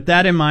 With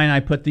that in mind, I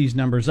put these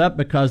numbers up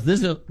because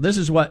this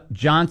is what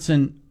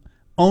Johnson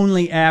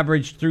only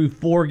averaged through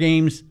 4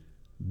 games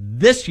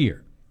this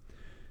year.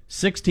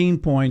 16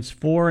 points,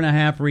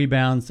 4.5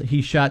 rebounds.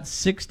 He shot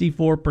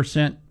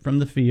 64% from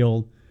the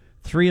field,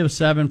 3 of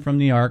 7 from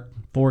the arc,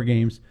 4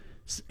 games,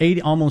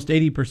 almost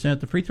 80%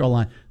 at the free throw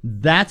line.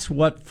 That's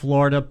what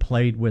Florida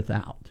played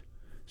without.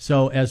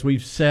 So as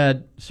we've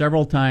said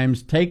several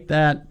times, take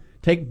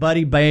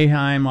Buddy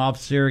Boeheim off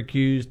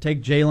Syracuse,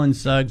 take Jalen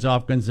Suggs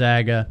off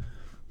Gonzaga.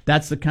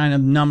 That's the kind of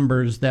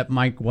numbers that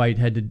Mike White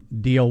had to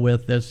deal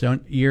with this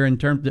year in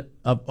terms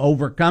of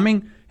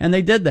overcoming, and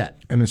they did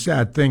that. And the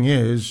sad thing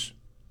is,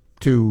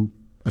 to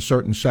a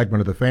certain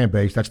segment of the fan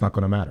base, that's not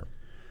going to matter.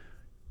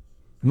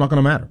 Not going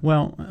to matter.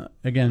 Well,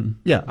 again.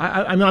 Yeah,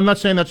 I mean, I'm not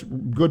saying that's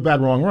good,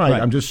 bad, wrong,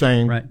 right. I'm just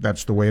saying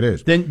that's the way it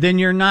is. Then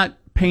you're not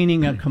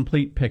painting a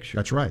complete picture.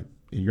 That's right.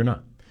 You're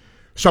not.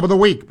 Sub of the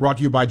Week brought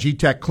to you by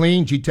G-Tech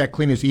Clean. G-Tech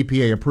Clean is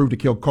EPA approved to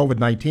kill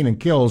COVID-19 and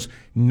kills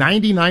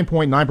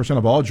 99.9%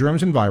 of all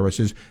germs and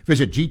viruses.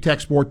 Visit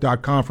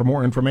gtechsport.com for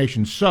more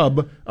information.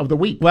 Sub of the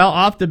Week. Well,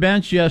 off the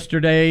bench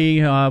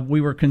yesterday, I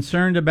was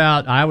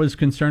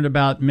concerned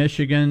about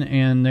Michigan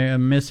and they're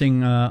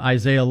missing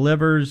Isaiah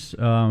Livers,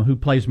 who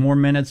plays more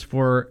minutes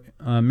for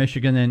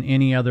Michigan than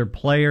any other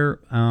player.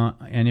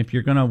 And if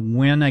you're going to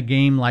win a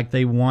game like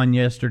they won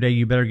yesterday,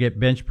 you better get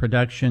bench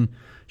production.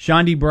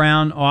 Shondy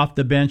Brown off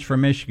the bench for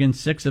Michigan,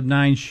 6 of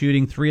 9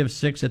 shooting, 3 of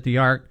 6 at the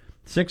arc,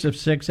 6 of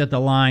 6 at the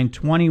line,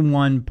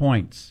 21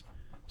 points.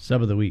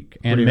 Sub of the week.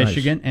 And Pretty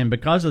Michigan, nice. and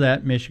because of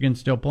that, Michigan's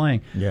still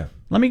playing. Yeah.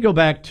 Let me go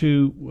back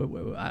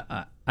to,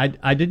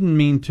 I didn't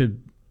mean to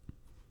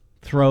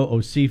throw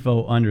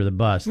Osifo under the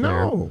bus there.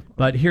 No.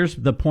 But here's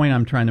the point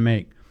I'm trying to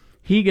make.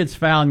 He gets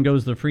fouled and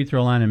goes to the free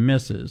throw line and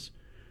misses.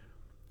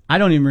 I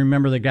don't even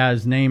remember the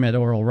guy's name at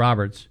Oral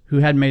Roberts who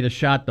hadn't made a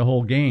shot the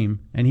whole game,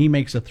 and he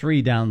makes a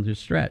three down the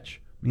stretch.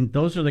 I mean,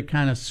 those are the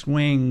kind of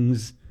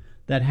swings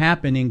that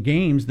happen in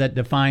games that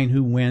define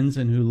who wins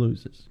and who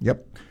loses.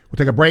 Yep. We'll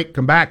take a break,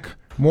 come back.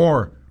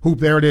 More Hoop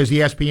There It Is,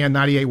 ESPN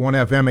 98.1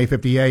 FM,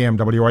 850 AM,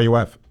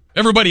 WRUF.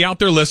 Everybody out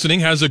there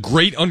listening has a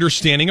great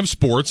understanding of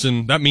sports,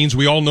 and that means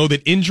we all know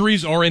that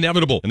injuries are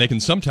inevitable, and they can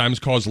sometimes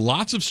cause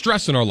lots of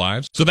stress in our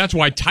lives. So that's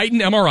why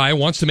Titan MRI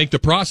wants to make the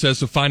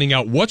process of finding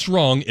out what's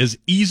wrong as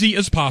easy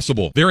as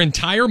possible. Their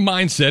entire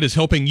mindset is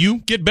helping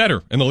you get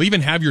better, and they'll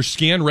even have your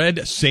scan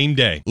read same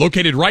day.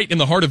 Located right in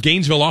the heart of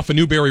Gainesville off of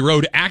Newberry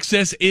Road,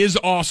 access is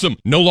awesome.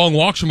 No long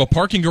walks from a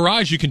parking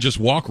garage. You can just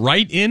walk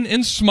right in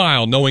and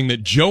smile knowing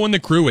that Joe and the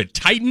crew at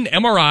Titan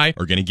MRI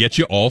are going to get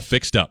you all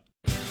fixed up.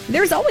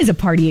 There's always a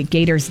party at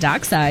Gators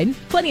Dockside.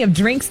 Plenty of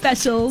drink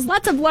specials,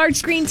 lots of large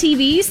screen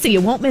TVs so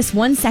you won't miss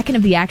 1 second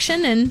of the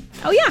action, and,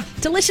 oh yeah,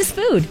 delicious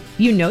food.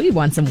 You know you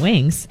want some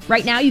wings.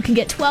 Right now you can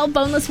get 12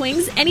 boneless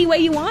wings any way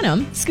you want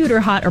them,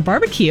 Scooter hot or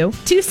barbecue,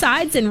 2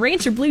 sides and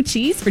ranch or blue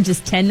cheese for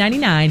just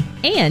 $10.99.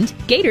 And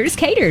Gators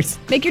Caters.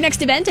 Make your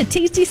next event a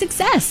tasty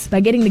success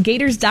by getting the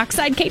Gators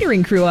Dockside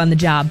catering crew on the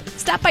job.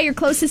 Stop by your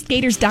closest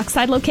Gators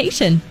Dockside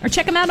location or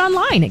check them out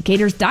online at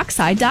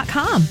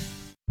gatorsdockside.com.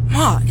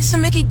 Ma, it's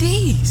some Mickey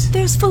D's.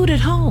 There's food at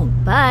home.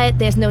 But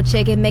there's no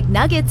Chicken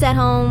McNuggets at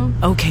home.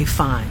 Okay,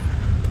 fine.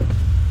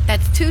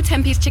 That's 2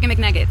 10-piece Chicken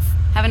McNuggets.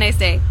 Have a nice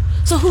day.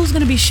 So who's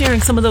going to be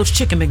sharing some of those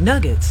Chicken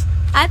McNuggets?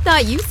 I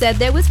thought you said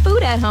there was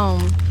food at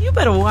home. You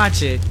better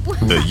watch it.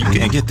 The You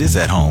Can't Get This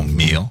at Home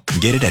meal.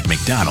 Get it at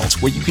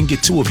McDonald's, where you can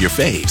get 2 of your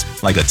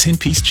faves, like a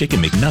 10-piece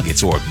Chicken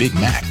McNuggets or a Big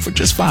Mac for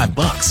just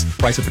 $5.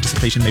 Price of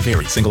participation may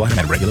vary. Single item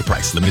at regular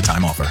price. Limited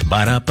time offer.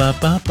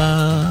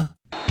 Ba-da-ba-ba-ba.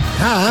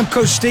 Hi, I'm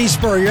Coach Steve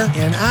Spurrier,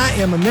 and I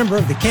am a member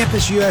of the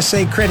Campus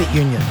USA Credit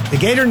Union. The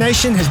Gator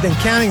Nation has been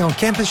counting on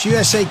Campus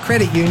USA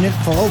Credit Union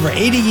for over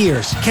 80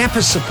 years.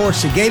 Campus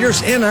supports the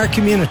Gators and our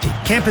community.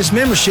 Campus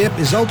membership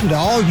is open to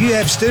all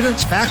UF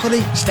students,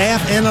 faculty,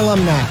 staff, and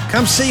alumni.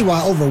 Come see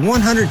why over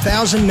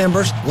 100,000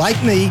 members,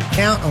 like me,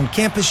 count on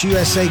Campus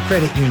USA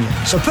Credit Union.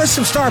 So put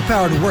some star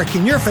power to work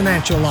in your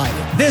financial life.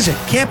 Visit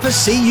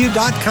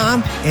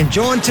campuscu.com and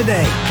join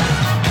today.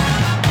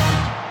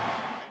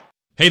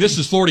 Hey, this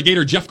is Florida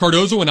Gator Jeff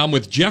Cardozo, and I'm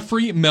with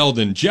Jeffrey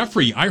Meldon.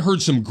 Jeffrey, I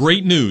heard some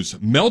great news.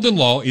 Meldon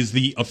Law is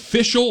the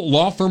official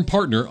law firm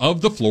partner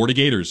of the Florida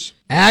Gators.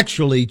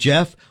 Actually,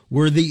 Jeff,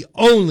 we're the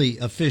only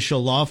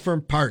official law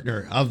firm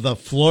partner of the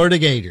Florida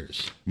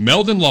Gators.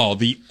 Meldon Law,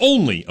 the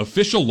only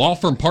official law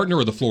firm partner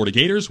of the Florida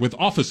Gators, with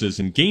offices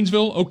in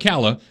Gainesville,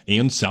 Ocala,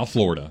 and South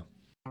Florida.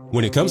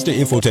 When it comes to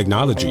info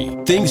technology,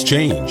 things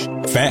change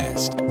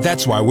fast.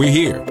 That's why we're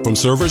here. From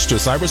servers to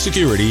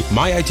cybersecurity,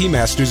 My IT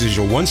Masters is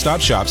your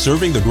one-stop shop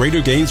serving the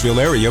greater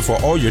Gainesville area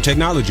for all your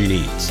technology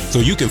needs. So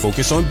you can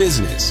focus on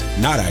business,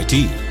 not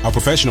IT. Our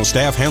professional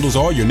staff handles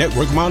all your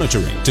network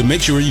monitoring to make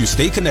sure you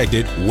stay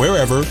connected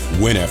wherever,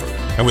 whenever.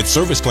 And with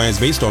service plans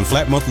based on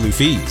flat monthly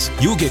fees,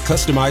 you'll get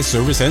customized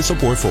service and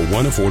support for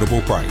one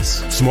affordable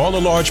price. Small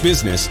or large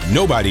business,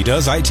 nobody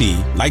does IT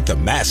like the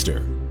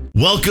master.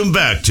 Welcome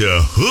back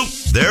to Hoop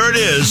There It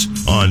Is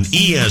on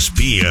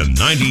ESPN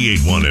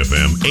 98.1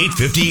 FM,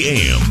 850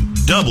 AM,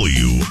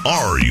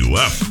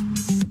 WRUF.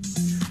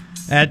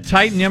 At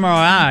Titan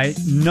MRI,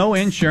 no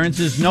insurance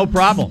is no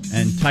problem,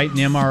 and Titan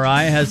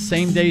MRI has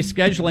same-day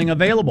scheduling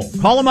available.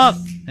 Call them up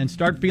and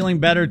start feeling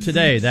better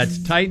today. That's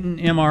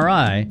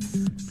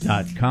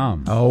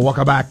TitanMRI.com. Oh,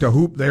 welcome back to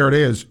Hoop There It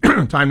Is.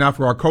 Time now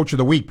for our Coach of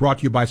the Week, brought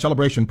to you by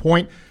Celebration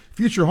Point,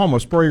 future home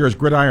of Spurrier's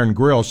Gridiron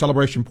Grill.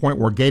 Celebration Point,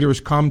 where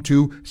Gators come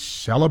to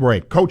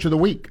celebrate. Coach of the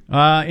Week.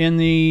 In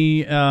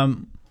the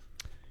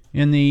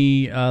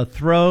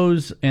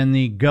throes and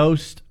the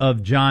ghost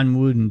of John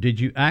Wooden, did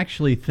you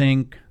actually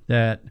think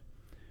that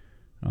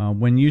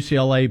when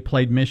UCLA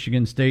played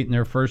Michigan State in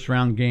their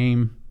first-round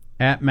game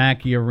at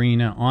Mackey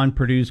Arena on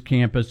Purdue's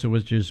campus,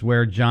 which is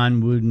where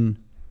John Wooden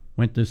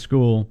went to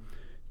school,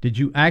 did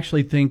you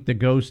actually think the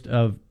ghost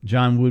of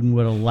John Wooden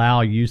would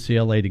allow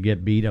UCLA to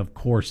get beat? Of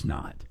course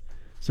not.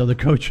 So the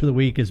Coach of the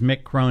Week is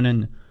Mick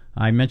Cronin.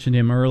 I mentioned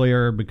him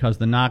earlier because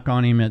the knock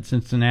on him at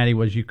Cincinnati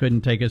was you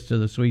couldn't take us to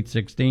the Sweet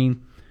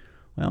 16.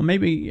 Well,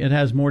 maybe it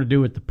has more to do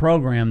with the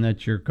program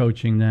that you're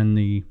coaching than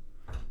the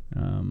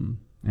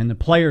and the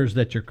players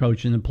that you're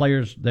coaching, the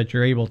players that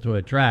you're able to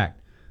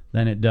attract,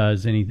 than it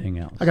does anything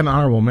else. I got an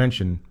honorable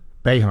mention,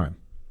 Boeheim.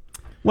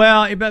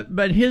 Well,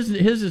 but his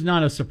is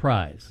not a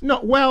surprise. No,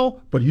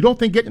 well, but you don't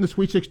think getting to the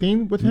Sweet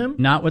 16 with him?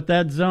 Not with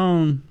that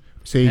zone.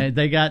 See,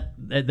 they got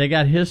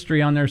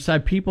history on their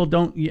side. People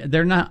don't.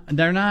 They're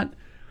not.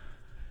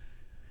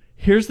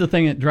 Here's the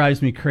thing that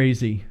drives me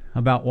crazy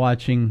about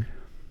watching.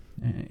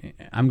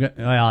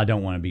 I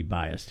don't want to be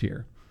biased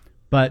here,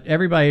 but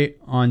everybody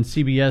on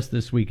CBS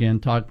this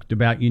weekend talked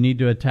about you need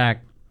to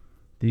attack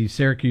the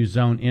Syracuse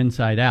zone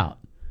inside out.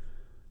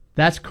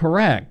 That's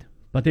correct,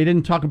 but they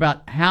didn't talk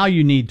about how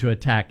you need to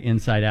attack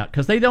inside out,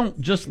 because they don't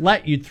just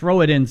let you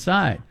throw it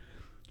inside.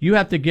 You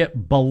have to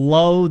get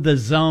below the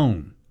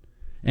zone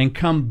and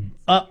come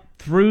up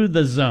through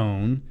the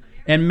zone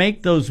and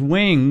make those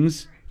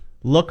wings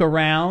look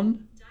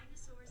around.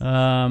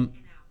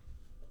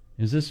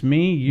 Is this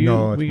me? You?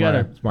 No,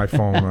 it's my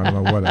phone. I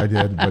don't know what I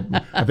did, but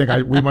I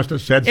think we must have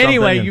said something.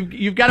 Anyway,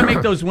 you've got to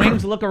make those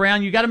wings look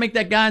around. You got to make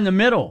that guy in the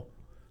middle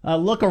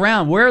look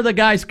around. Where are the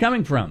guys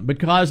coming from?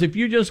 Because if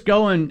you just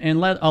go and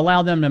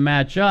allow them to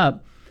match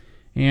up,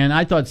 and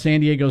I thought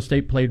San Diego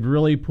State played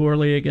really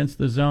poorly against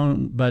the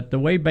zone, but the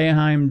way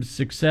Boeheim's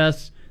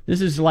success,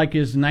 this is like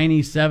his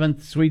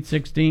 97th Sweet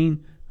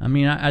 16. I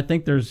mean, I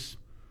think there's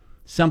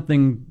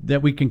something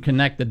that we can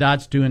connect the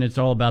dots to, and it's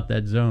all about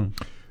that zone.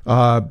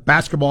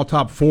 Basketball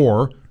Top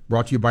 4,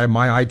 brought to you by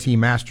My IT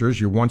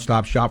Masters, your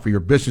one-stop shop for your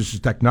business's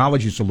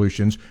technology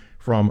solutions.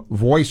 From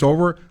voice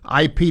over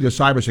IP to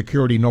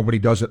cybersecurity, nobody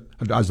does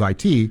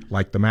IT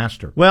like the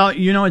master. Well,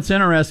 you know, it's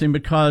interesting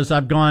because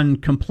I've gone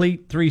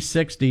complete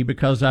 360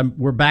 because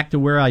we're back to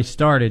where I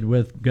started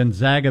with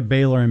Gonzaga,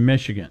 Baylor, and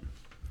Michigan.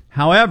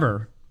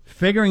 However,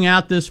 figuring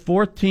out this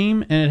fourth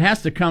team, and it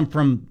has to come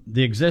from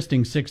the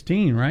existing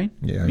 16, right?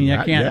 Yeah, I mean,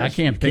 I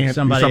can't pick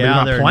somebody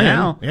out of there playing.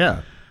 now.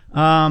 Yeah.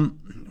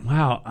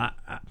 Wow.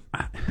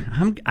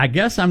 I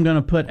guess I'm going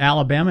to put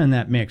Alabama in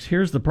that mix.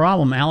 Here's the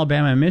problem: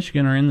 Alabama and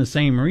Michigan are in the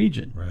same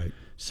region, right?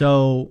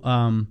 So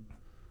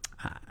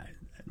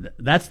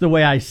that's the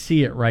way I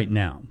see it right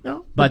now.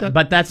 No,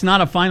 but that's not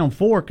a Final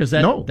Four because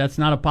that's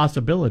not a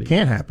possibility.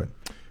 Can't happen.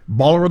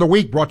 Baller of the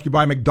Week brought to you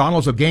by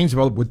McDonald's of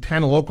Gainesville with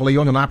 10 locally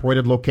owned and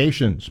operated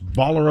locations.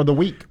 Baller of the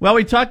Week. Well,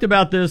 we talked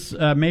about this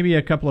maybe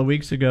a couple of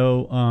weeks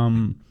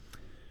ago.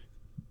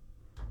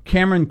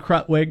 Cameron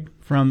Krutwig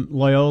from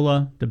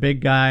Loyola, the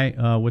big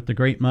guy with the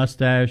great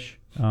mustache,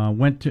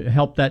 went to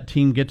help that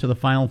team get to the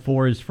Final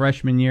Four his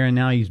freshman year, and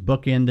now he's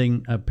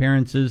bookending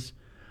appearances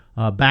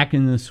back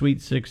in the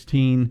Sweet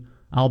 16.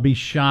 I'll be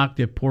shocked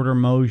if Porter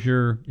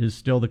Moser is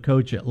still the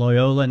coach at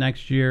Loyola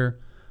next year.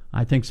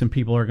 I think some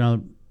people are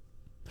going to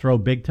throw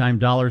big-time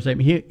dollars at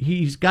me.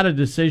 He's got a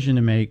decision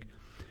to make.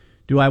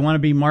 Do I want to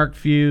be Mark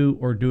Few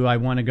or do I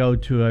want to go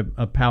to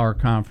a power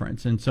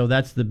conference? And so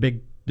that's the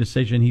big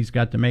decision he's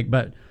got to make.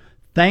 But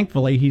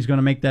thankfully, he's going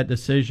to make that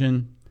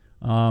decision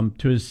to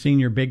his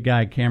senior big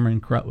guy,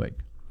 Cameron Krutwig.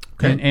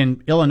 Okay.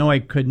 And Illinois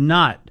could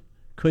not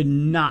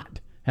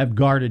have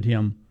guarded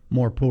him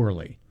more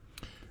poorly.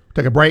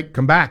 Take a break,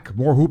 come back.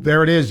 More Hoop.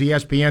 There it is,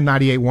 ESPN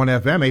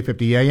 98.1 FM,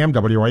 850 AM,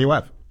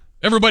 WRUF.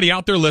 Everybody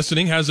out there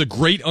listening has a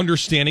great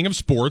understanding of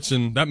sports,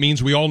 and that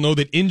means we all know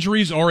that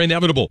injuries are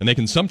inevitable, and they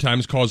can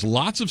sometimes cause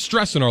lots of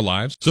stress in our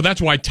lives. So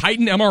that's why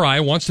Titan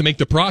MRI wants to make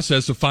the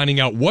process of finding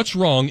out what's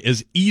wrong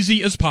as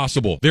easy as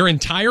possible. Their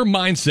entire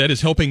mindset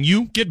is helping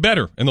you get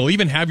better, and they'll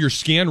even have your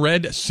scan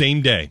read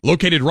same day.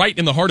 Located right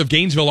in the heart of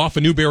Gainesville off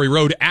of Newberry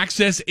Road,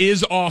 access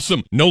is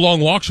awesome. No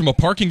long walks from a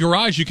parking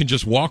garage. You can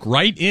just walk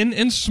right in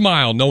and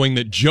smile knowing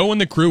that Joe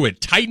and the crew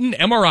at Titan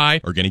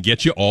MRI are going to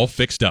get you all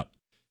fixed up.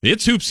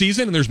 It's hoop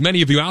season, and there's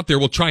many of you out there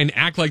will try and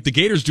act like the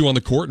Gators do on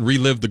the court and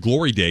relive the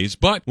glory days.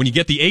 But when you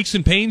get the aches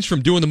and pains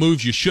from doing the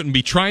moves you shouldn't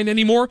be trying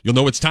anymore, you'll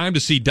know it's time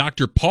to see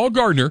Dr. Paul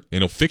Gardner,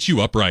 and he'll fix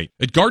you up right.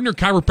 At Gardner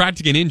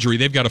Chiropractic and Injury,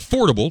 they've got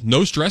affordable,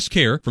 no-stress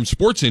care. From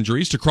sports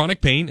injuries to chronic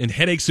pain and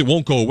headaches that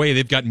won't go away,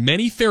 they've got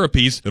many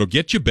therapies that'll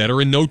get you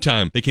better in no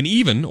time. They can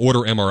even order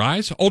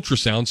MRIs,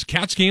 ultrasounds,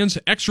 CAT scans,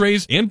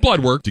 x-rays, and blood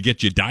work to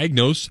get you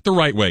diagnosed the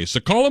right way. So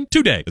call them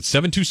today at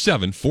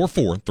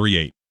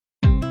 727-4438.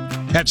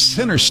 At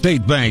Center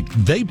State Bank,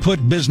 they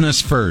put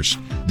business first.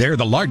 They're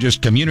the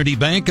largest community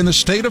bank in the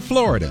state of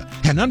Florida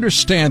and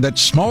understand that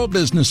small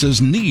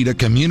businesses need a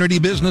community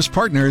business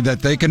partner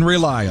that they can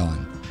rely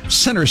on.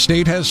 Center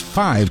State has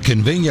 5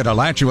 convenient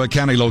Alachua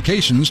County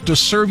locations to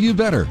serve you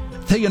better.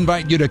 They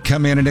invite you to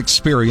come in and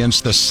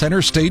experience the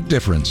Center State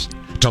difference.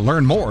 To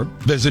learn more,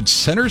 visit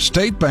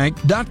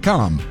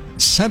centerstatebank.com.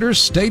 Center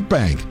State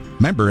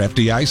Bank, member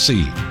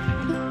FDIC.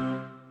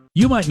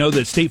 You might know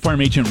that State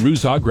Farm agent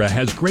Ruz Agra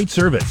has great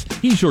service.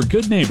 He's your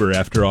good neighbor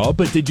after all,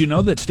 but did you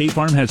know that State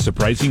Farm has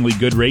surprisingly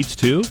good rates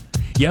too?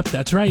 Yep,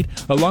 that's right.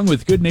 Along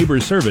with good neighbor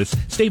service,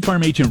 State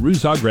Farm agent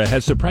Ruz Agra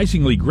has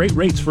surprisingly great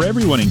rates for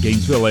everyone in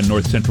Gainesville and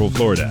North Central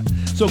Florida.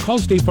 So call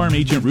State Farm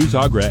agent Ruz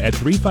Agra at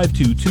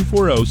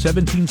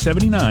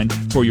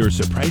 352-240-1779 for your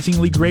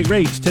surprisingly great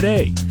rates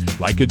today.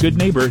 Like a good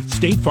neighbor,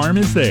 State Farm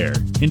is there.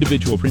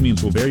 Individual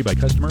premiums will vary by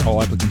customer.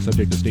 All applicants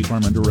subject to State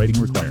Farm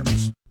underwriting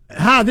requirements.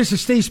 Hi, this is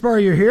Steve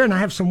Spurrier here, and I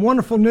have some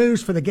wonderful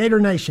news for the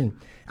Gator Nation.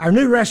 Our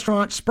new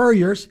restaurant,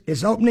 Spurrier's,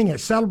 is opening at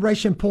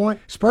Celebration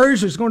Point.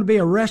 Spurrier's is going to be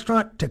a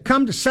restaurant to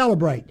come to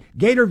celebrate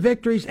Gator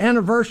victories,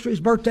 anniversaries,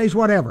 birthdays,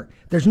 whatever.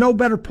 There's no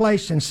better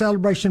place than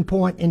Celebration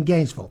Point in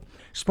Gainesville.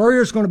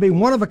 Spurrier's is going to be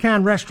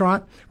one-of-a-kind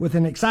restaurant with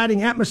an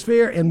exciting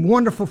atmosphere and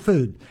wonderful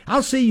food.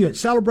 I'll see you at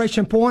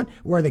Celebration Point,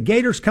 where the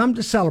Gators come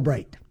to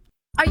celebrate.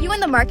 Are you in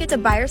the market to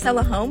buy or sell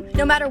a home?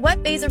 No matter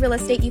what phase of real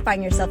estate you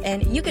find yourself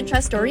in, you can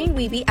trust Doreen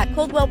Wiebe at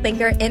Coldwell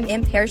Banker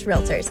MM Parish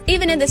Realtors.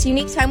 Even in this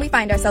unique time we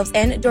find ourselves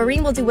in,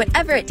 Doreen will do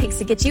whatever it takes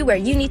to get you where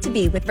you need to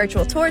be with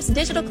virtual tours,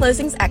 digital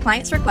closings at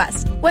client's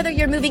request. Whether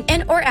you're moving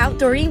in or out,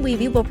 Doreen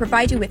Wiebe will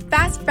provide you with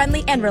fast,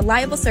 friendly, and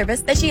reliable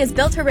service that she has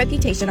built her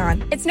reputation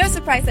on. It's no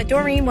surprise that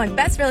Doreen won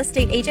Best Real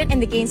Estate Agent in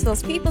the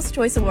Gainesville's People's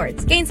Choice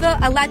Awards. Gainesville,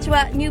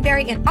 Alachua,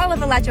 Newberry, and all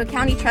of Alachua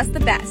County trust the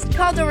best.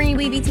 Call Doreen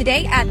Wiebe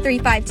today at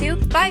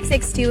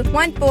 352-562-1411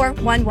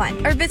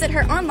 or visit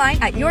her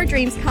online at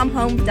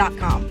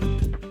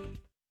yourdreamscomehome.com.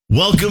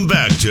 Welcome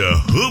back to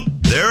Hoop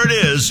There It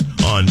Is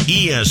on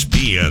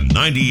ESPN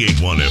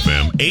 98.1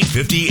 FM,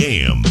 850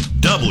 AM,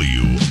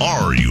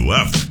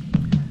 WRUF.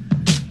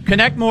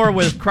 Connect more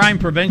with Crime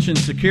Prevention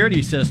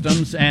Security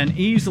Systems and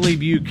easily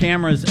view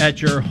cameras at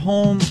your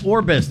home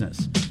or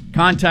business.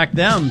 Contact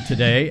them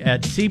today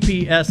at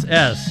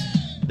cpss.net.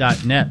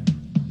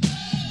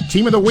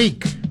 Team of the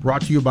Week,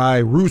 brought to you by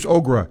Ruse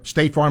Ogra,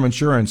 State Farm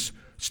Insurance.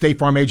 State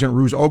Farm agent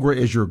Ruse Ogra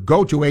is your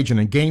go-to agent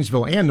in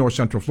Gainesville and North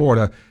Central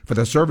Florida for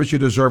the service you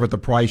deserve at the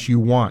price you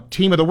want.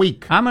 Team of the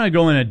Week. I'm going to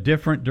go in a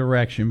different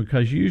direction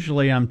because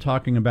usually I'm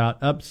talking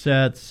about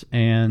upsets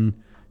and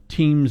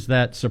teams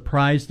that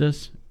surprised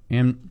us.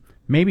 And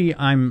maybe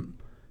I'm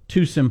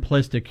too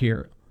simplistic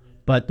here,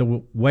 but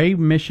the way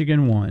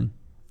Michigan won,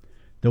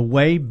 the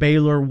way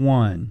Baylor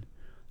won,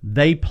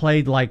 they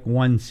played like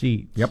one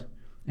seed. Yep.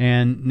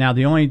 And now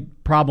the only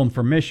problem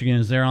for Michigan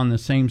is they're on the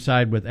same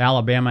side with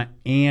Alabama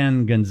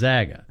and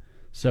Gonzaga.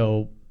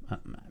 So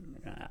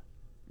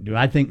do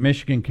I think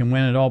Michigan can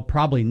win it all?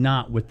 Probably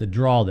not with the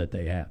draw that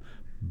they have.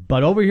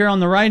 But over here on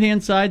the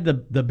right-hand side,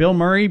 the Bill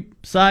Murray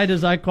side,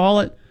 as I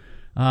call it,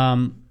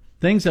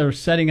 things are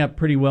setting up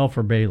pretty well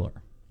for Baylor.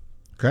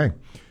 Okay.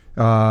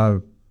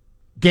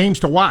 Games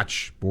to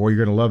watch. Boy, you're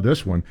going to love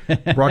this one.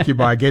 Brought to you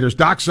by Gators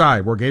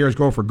Dockside, where Gators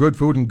go for good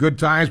food and good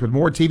times with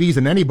more TVs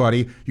than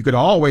anybody. You could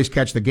always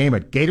catch the game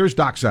at Gators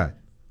Dockside.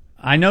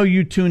 I know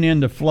you tune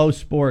in to Flow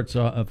Sports,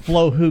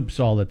 Flow Hoops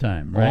all the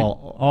time, right?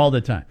 All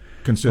the time.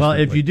 Consistently. Well,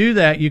 if you do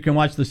that, you can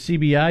watch the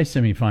CBI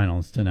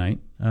semifinals tonight.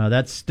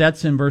 That's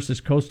Stetson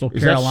versus Coastal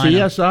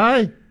Carolina. Is that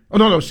CSI? Oh,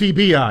 no,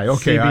 CBI.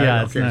 Okay.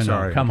 CBI.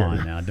 Sorry. Come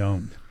on now,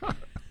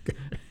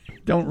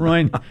 don't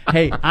ruin.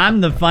 Hey,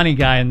 I'm the funny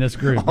guy in this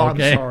group.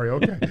 Okay, I'm sorry.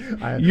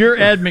 Okay, you're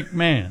Ed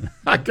McMahon.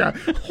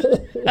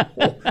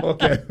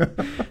 Okay.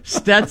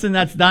 Stetson,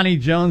 that's Donnie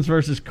Jones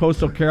versus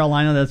Coastal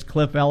Carolina. That's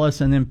Cliff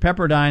Ellis, and then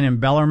Pepperdine and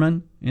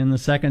Bellarmine in the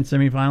second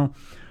semifinal.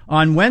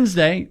 On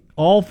Wednesday,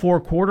 all four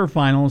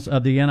quarterfinals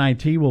of the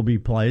NIT will be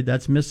played.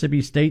 That's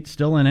Mississippi State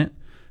still in it.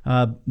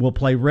 Will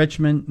play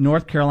Richmond.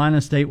 North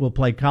Carolina State will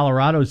play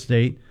Colorado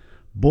State.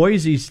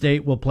 Boise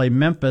State will play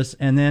Memphis,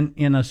 and then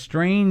in a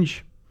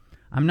strange,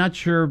 I'm not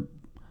sure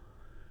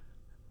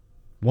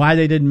why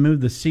they didn't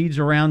move the seeds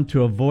around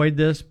to avoid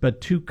this,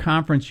 but two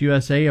Conference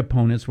USA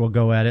opponents will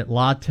go at it,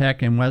 La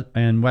Tech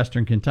and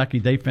Western Kentucky.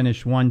 They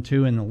finished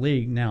 1-2 in the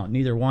league. Now,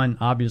 neither one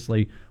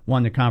obviously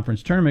won the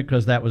conference tournament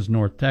because that was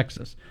North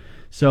Texas.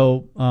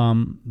 So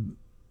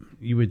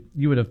you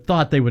would have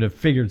thought they would have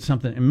figured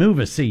something and move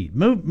a seed,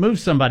 move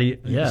somebody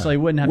so they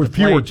wouldn't have with to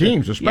play fewer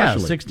teams,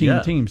 especially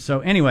 16 teams. So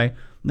anyway,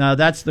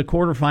 that's the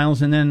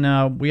quarterfinals, and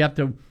then we have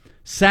to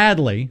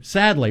sadly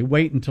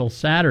wait until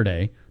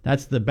Saturday.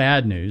 That's the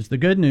bad news. The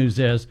good news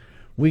is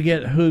we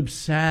get hoops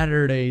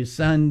Saturday,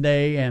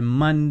 Sunday, and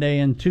Monday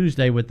and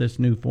Tuesday with this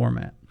new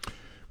format.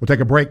 We'll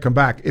take a break, come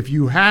back. If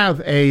you have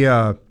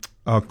a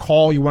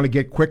call you want to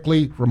get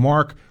quickly,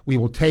 remark, we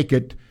will take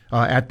it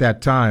at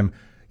that time.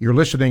 You're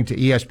listening to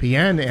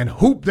ESPN and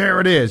Hoop There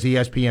It Is,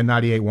 ESPN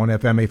 98.1 FM,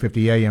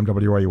 850 AM,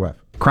 WRUF.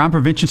 Crime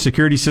Prevention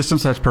Security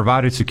Systems has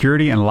provided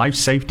security and life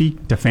safety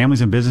to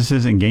families and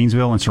businesses in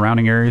Gainesville and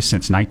surrounding areas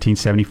since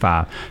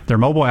 1975. Their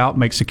mobile app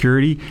makes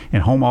security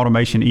and home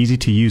automation easy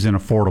to use and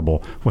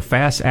affordable. With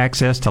fast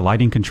access to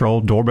lighting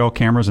control, doorbell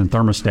cameras, and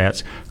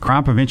thermostats,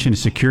 crime prevention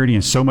is security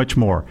and so much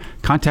more.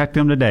 Contact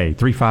them today,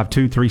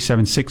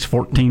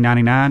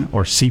 352-376-1499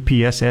 or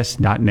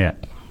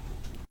cpss.net.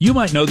 You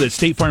might know that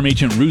State Farm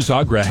agent Ruse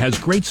Agra has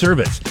great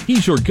service.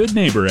 He's your good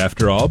neighbor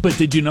after all, but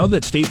did you know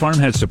that State Farm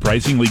has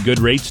surprisingly good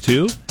rates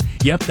too?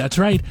 Yep, that's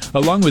right.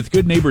 Along with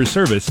good neighbor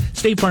service,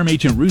 State Farm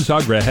agent Ruse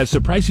Agra has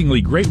surprisingly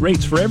great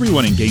rates for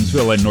everyone in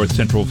Gainesville and North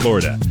Central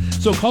Florida.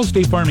 So call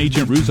State Farm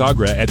agent Ruse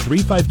Agra at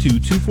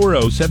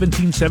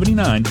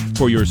 352-240-1779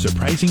 for your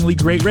surprisingly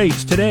great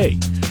rates today.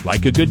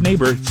 Like a good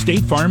neighbor,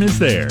 State Farm is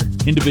there.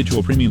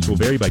 Individual premiums will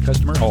vary by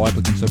customer. All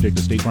applicants subject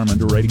to State Farm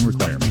underwriting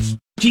requirements.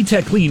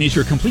 G-Tech Clean is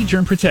your complete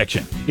germ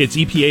protection. It's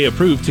EPA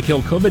approved to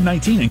kill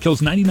COVID-19 and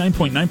kills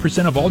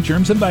 99.9% of all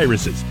germs and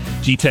viruses.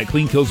 G-Tech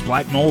Clean kills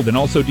black mold and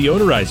also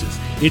deodorizes.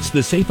 It's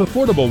the safe,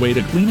 affordable way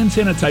to clean and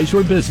sanitize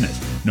your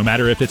business, no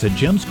matter if it's a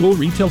gym, school,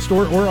 retail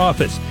store, or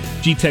office.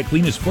 G-Tech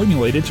Clean is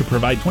formulated to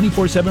provide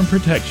 24/7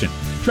 protection.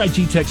 Try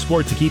G-Tech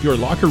Sport to keep your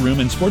locker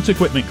room and sports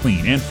equipment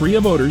clean and free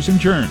of odors and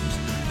germs.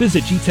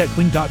 Visit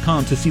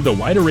gtechclean.com to see the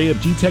wide array of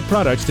G-Tech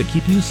products to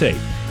keep you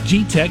safe.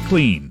 G-Tech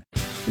Clean.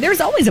 There's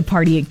always a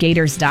party at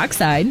Gators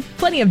Dockside.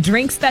 Plenty of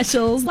drink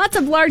specials, lots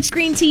of large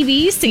screen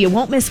TVs so you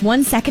won't miss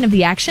 1 second of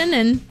the action,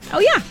 and, oh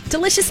yeah,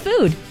 delicious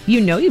food.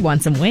 You know you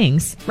want some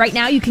wings. Right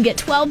now you can get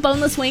 12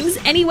 boneless wings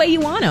any way you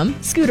want them,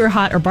 Scooter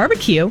hot or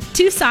barbecue,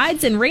 2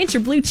 sides and ranch or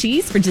blue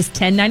cheese for just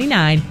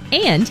 $10.99.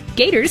 And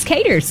Gators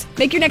Caters.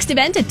 Make your next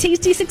event a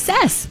tasty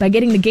success by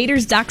getting the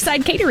Gators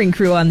Dockside catering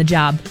crew on the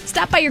job.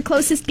 Stop by your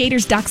closest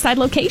Gators Dockside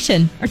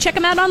location or check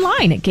them out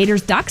online at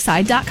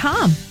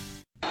gatorsdockside.com.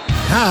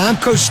 Hi, I'm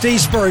Coach Steve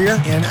Spurrier,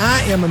 and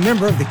I am a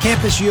member of the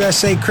Campus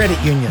USA Credit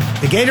Union.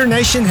 The Gator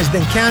Nation has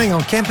been counting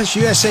on Campus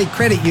USA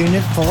Credit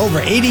Union for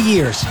over 80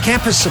 years.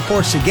 Campus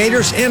supports the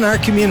Gators and our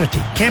community.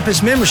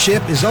 Campus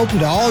membership is open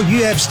to all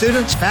UF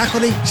students,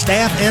 faculty,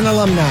 staff, and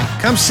alumni.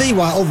 Come see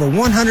why over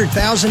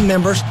 100,000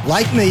 members,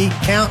 like me,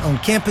 count on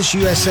Campus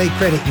USA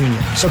Credit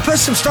Union. So put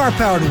some star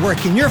power to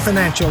work in your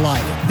financial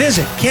life.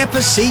 Visit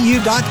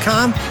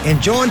campuscu.com and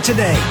join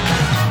today.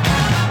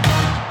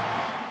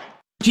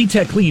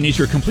 G-Tech Clean is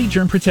your complete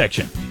germ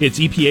protection. It's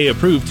EPA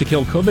approved to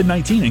kill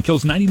COVID-19 and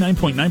kills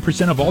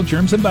 99.9% of all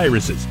germs and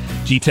viruses.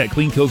 G-Tech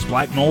Clean kills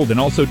black mold and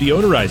also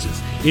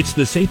deodorizes. It's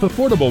the safe,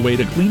 affordable way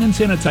to clean and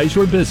sanitize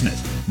your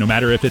business, no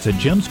matter if it's a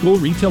gym, school,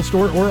 retail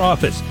store, or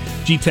office.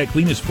 G-Tech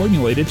Clean is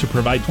formulated to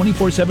provide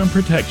 24/7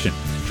 protection.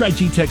 Try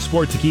G-Tech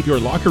Sport to keep your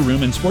locker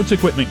room and sports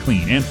equipment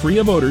clean and free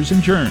of odors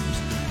and germs.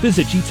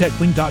 Visit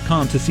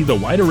gtechclean.com to see the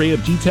wide array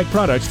of G-Tech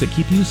products to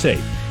keep you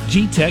safe.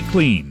 G-Tech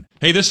Clean.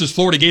 Hey, this is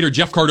Florida Gator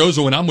Jeff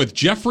Cardozo, and I'm with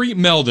Jeffrey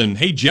Meldon.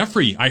 Hey,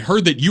 Jeffrey, I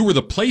heard that you were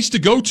the place to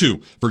go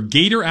to for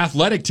Gator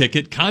athletic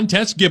ticket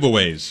contest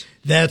giveaways.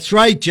 That's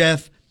right,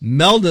 Jeff.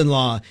 Meldon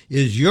Law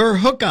is your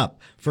hookup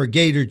for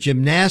Gator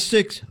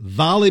gymnastics,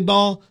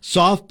 volleyball,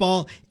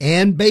 softball,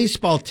 and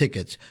baseball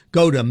tickets.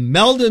 Go to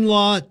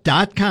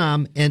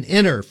meldonlaw.com and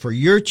enter for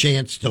your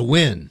chance to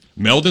win.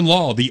 Meldon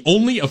Law, the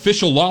only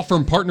official law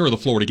firm partner of the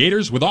Florida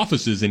Gators with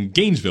offices in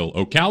Gainesville,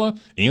 Ocala,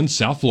 and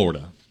South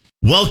Florida.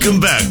 Welcome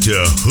back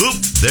to Hoop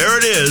There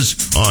It Is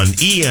on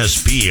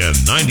ESPN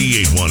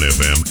 98.1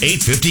 FM,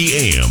 850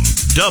 AM,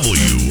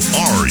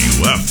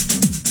 WRUF.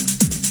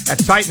 At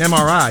Titan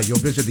MRI, you'll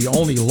visit the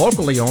only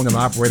locally owned and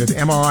operated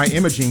MRI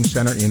imaging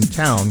center in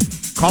town.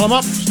 Call them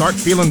up. Start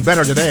feeling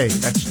better today.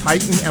 That's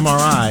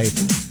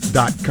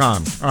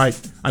TitanMRI.com. All right.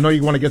 I know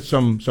you want to get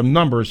some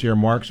numbers here,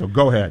 Mark, so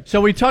go ahead. So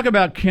we talk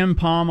about Ken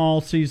Pom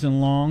all season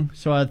long,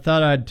 so I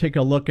thought I'd take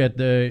a look at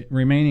the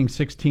remaining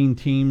 16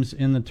 teams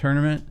in the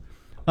tournament.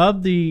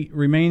 Of the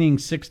remaining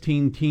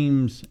 16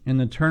 teams in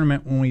the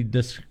tournament, when we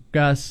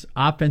discuss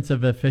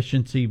offensive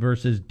efficiency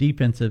versus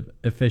defensive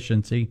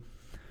efficiency,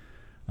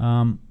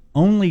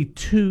 only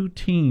 2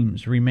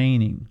 teams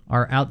remaining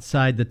are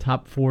outside the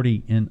top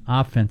 40 in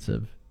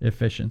offensive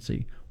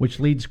efficiency,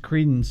 which leads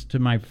credence to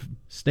my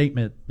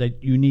statement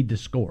that you need to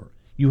score.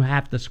 You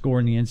have to score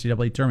in the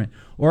NCAA tournament.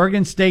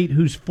 Oregon State,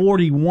 who's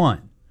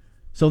 41.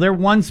 So they're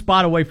 1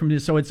 spot away from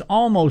this, so it's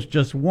almost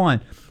just 1.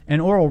 And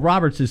Oral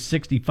Roberts is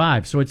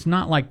 65, so it's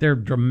not like they're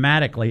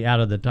dramatically out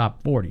of the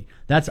top 40.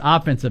 That's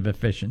offensive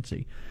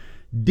efficiency.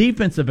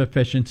 Defensive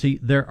efficiency,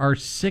 there are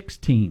 6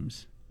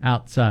 teams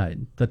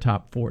outside the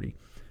top 40.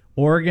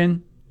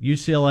 Oregon,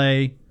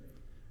 UCLA,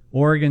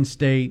 Oregon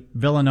State,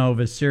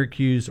 Villanova,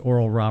 Syracuse,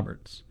 Oral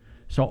Roberts.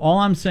 So all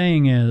I'm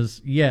saying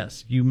is,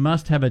 yes, you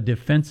must have a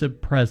defensive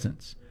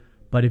presence.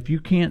 But if you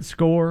can't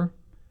score,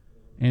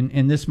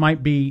 and this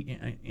might be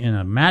in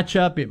a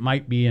matchup, it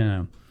might be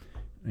in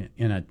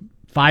a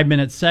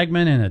 5-minute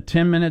segment and a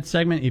 10-minute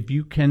segment. If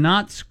you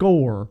cannot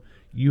score,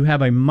 you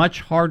have a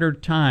much harder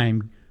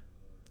time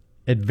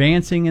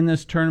advancing in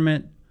this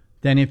tournament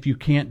than if you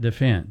can't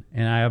defend.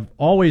 And I have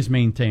always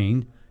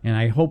maintained, and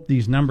I hope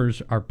these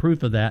numbers are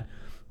proof of that,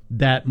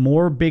 that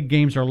more big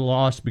games are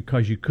lost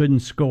because you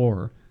couldn't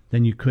score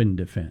than you couldn't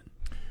defend.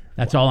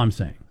 That's all I'm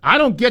saying. I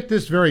don't get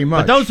this very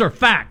much. But those are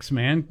facts,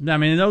 man. I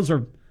mean,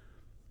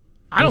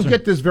 I don't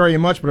get this very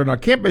much, but on our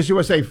Campus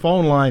USA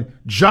phone line,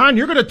 John,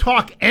 you're going to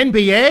talk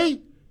NBA?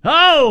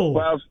 Oh!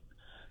 Well,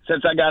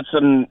 since I got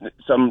some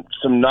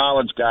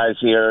knowledge guys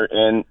here,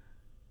 and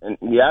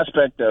the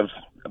aspect of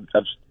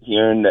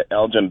hearing that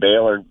Elgin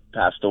Baylor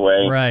passed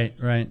away, right,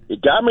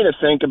 it got me to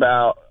think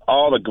about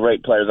all the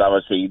great players.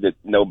 Obviously, the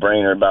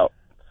no-brainer about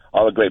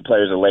all the great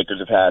players the Lakers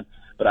have had.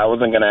 But I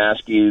wasn't going to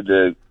ask you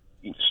the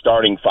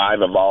starting 5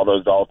 of all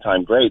those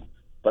all-time greats.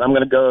 But I'm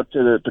going to go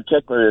to the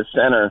particular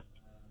center.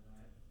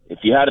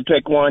 If you had to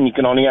pick one, you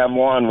can only have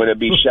one. Would it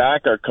be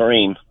Shaq or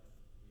Kareem?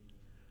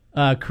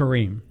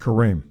 Kareem.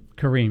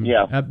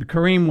 Yeah.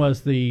 Kareem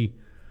was the.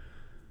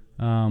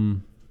 I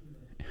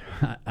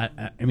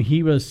mean,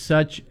 he was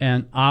such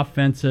an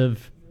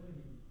offensive.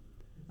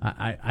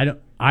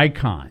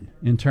 Icon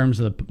in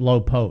terms of the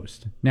low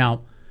post.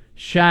 Now,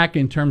 Shaq,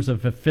 in terms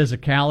of the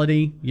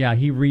physicality, yeah,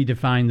 he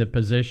redefined the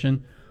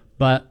position,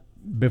 but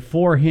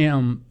before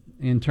him,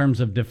 in terms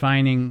of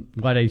defining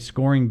what a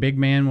scoring big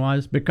man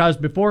was, because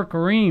before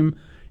Kareem,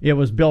 it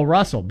was Bill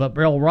Russell, but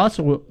Bill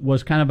Russell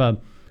was kind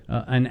of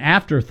an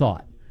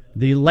afterthought.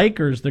 The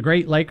Lakers, the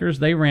great Lakers,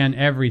 they ran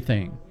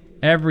everything,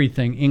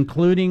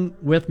 including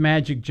with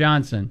Magic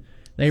Johnson.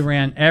 They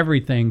ran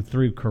everything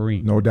through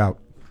Kareem. No doubt.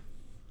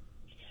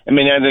 I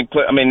mean,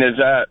 does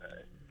that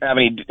have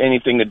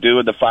anything to do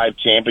with the 5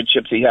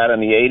 championships he had in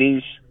the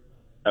 80s?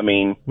 I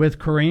mean, with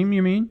Kareem,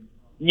 you mean?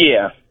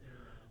 Yeah.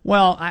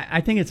 Well,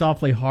 I think it's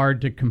awfully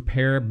hard to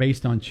compare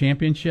based on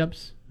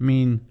championships. I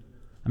mean,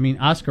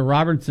 Oscar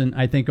Robertson,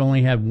 I think,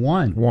 only had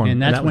one.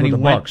 And that's when he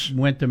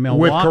went to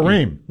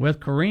Milwaukee. With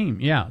Kareem,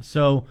 yeah.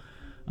 So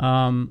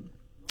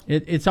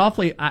it's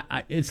awfully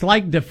it's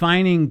like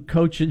defining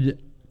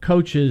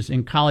coaches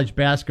in college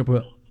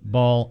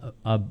basketball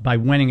by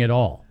winning it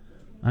all.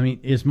 I mean,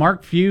 is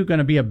Mark Few going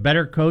to be a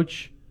better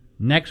coach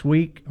next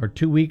week or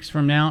 2 weeks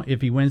from now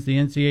if he wins the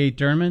NCAA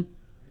tournament?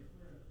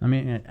 I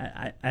mean,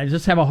 I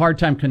just have a hard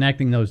time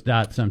connecting those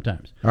dots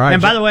sometimes. All right,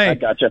 and by the way, I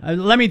gotcha.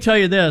 Let me tell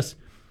you this.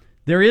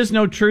 There is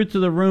no truth to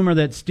the rumor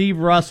that Steve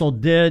Russell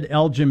did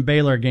Elgin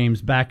Baylor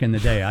games back in the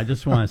day. I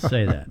just want to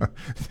say that.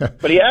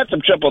 But he had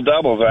some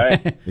triple-doubles,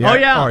 right? Yeah. Oh,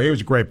 yeah. Oh, he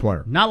was a great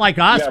player. Not like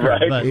Oscar. Yeah,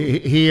 right. But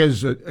He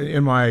is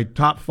in my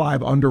top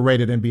 5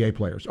 underrated NBA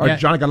players. All right,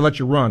 John, I got to let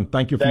you run.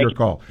 Thank you for your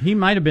call. He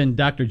might have been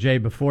Dr. J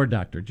before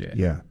Dr. J.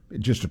 Yeah,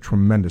 just a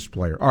tremendous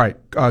player. All right,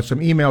 some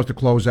emails to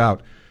close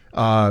out.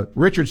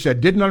 Richard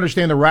said, didn't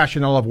understand the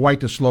rationale of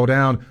White to slow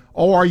down.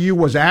 ORU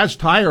was as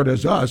tired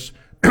as us.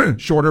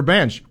 Shorter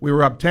bench. We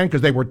were up 10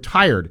 because they were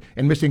tired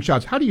and missing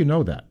shots. How do you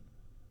know that?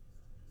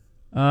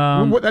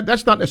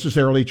 That's not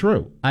necessarily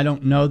true. I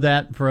don't know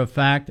that for a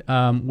fact.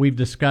 We've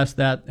discussed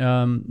that,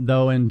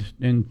 though,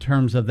 in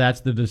terms of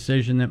that's the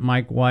decision that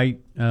Mike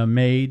White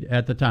made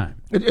at the time.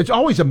 It's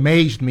always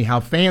amazed me how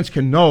fans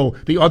can know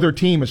the other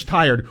team is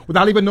tired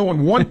without even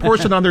knowing one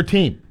person on their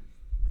team.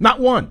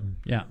 Not one.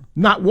 Yeah.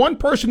 Not one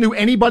person knew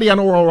anybody on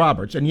Oral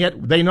Roberts, and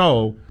yet they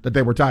know that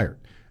they were tired.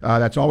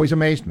 That's always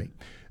amazed me.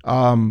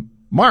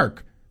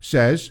 Mark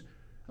says,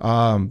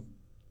 by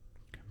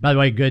the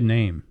way, good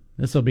name.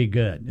 This will be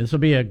good. This will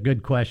be a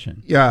good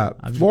question. Yeah,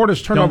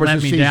 Florida's turnovers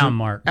this season, down,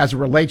 Mark. as it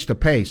relates to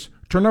pace.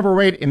 Turnover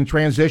rate in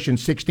transition,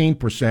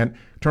 16%.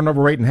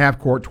 Turnover rate in half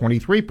court,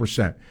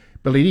 23%.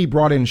 Billy D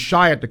brought in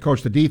Shyatt to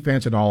coach the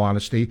defense, in all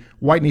honesty.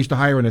 White needs to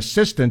hire an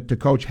assistant to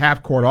coach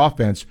half court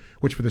offense,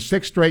 which for the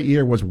 6th straight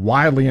year was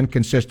wildly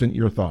inconsistent.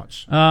 Your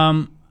thoughts?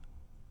 I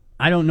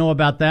don't know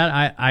about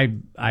that.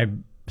 I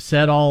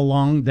said all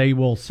along they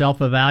will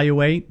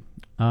self-evaluate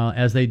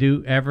as they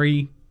do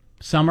every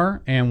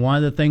summer, and one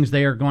of the things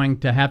they are going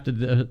to have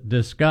to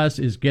discuss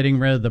is getting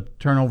rid of the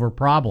turnover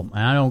problem.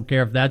 And I don't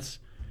care if that's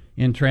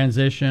in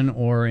transition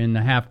or in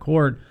the half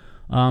court.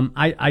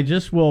 I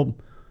just will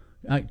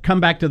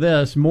come back to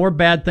this. More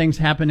bad things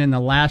happen in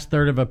the last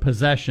third of a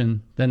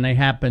possession than they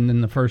happen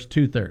in the first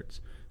 2/3.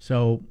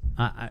 So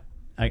I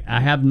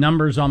have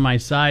numbers on my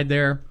side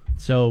there.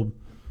 So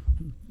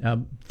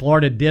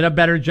Florida did a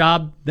better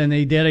job than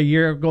they did a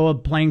year ago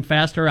of playing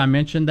faster. I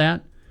mentioned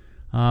that.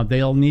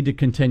 They'll need to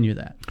continue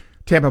that.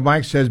 Tampa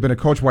Mike says, been a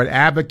Coach White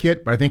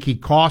advocate, but I think he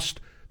cost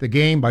the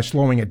game by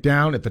slowing it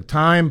down. At the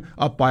time,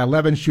 up by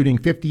 11, shooting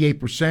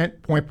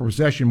 58%, point per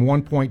possession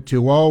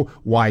 1.20.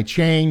 Why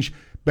change?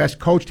 Best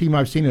coach team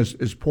I've seen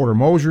is Porter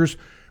Mosier's.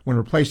 When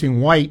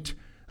replacing White,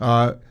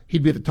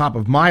 he'd be at the top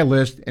of my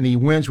list, and he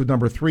wins with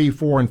number 3,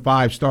 4, and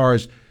 5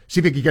 stars. See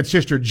if he can get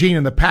Sister Jean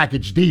in the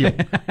package deal.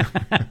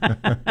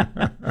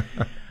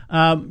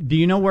 Do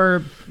you know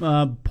where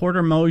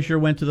Porter Mosier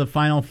went to the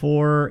Final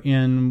Four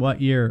in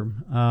what year?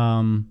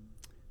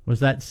 Was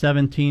that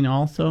 17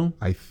 also?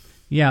 I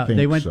think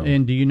they went. So.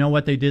 And do you know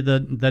what they did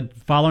the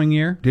following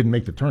year? Didn't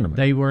make the tournament.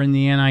 They were in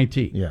the NIT.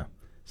 Yeah.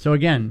 So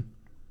again,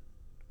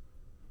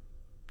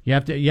 you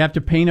have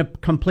to paint a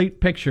complete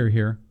picture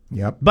here.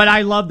 Yep. But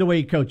I love the way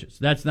he coaches.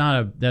 That's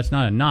not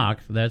a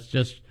knock. That's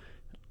just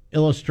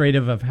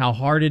illustrative of how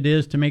hard it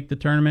is to make the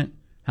tournament,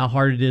 how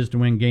hard it is to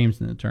win games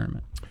in the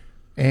tournament.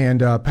 And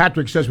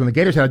Patrick says when the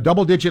Gators had a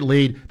double-digit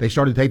lead, they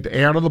started to take the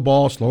air out of the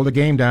ball, slow the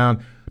game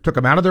down, took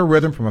them out of their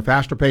rhythm from a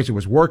faster pace. It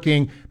was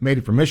working, made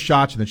it for missed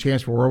shots and the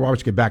chance for Oral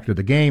Roberts to get back to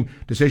the game.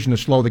 Decision to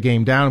slow the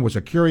game down was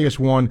a curious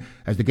one,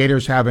 as the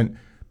Gators haven't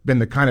been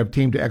the kind of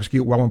team to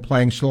execute well when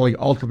playing slowly.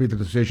 Ultimately, the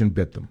decision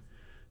bit them.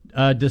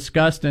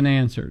 Discussed and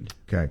answered.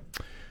 Okay.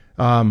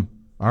 All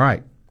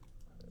right.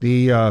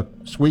 The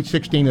Sweet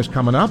 16 is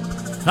coming up.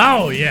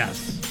 Oh,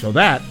 yes. So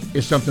that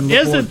is something to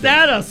look forward to. Isn't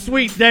that a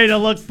sweet day to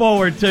look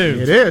forward to?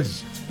 It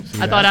is.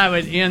 I thought I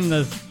would end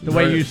the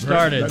way you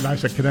started.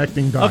 Nice, a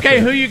connecting dot. Okay,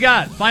 who you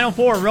got? Final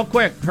four, real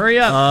quick. Hurry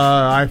up.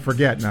 I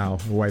forget now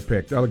who I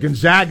picked.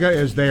 Gonzaga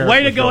is there.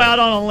 Way to go out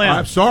on a limb.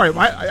 I'm sorry.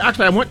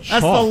 I went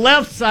chalk. That's the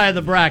left side of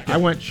the bracket. I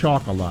went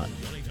chalk a lot.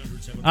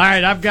 All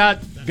right, I've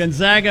got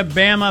Gonzaga,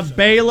 Bama,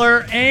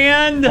 Baylor,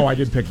 and... Oh, I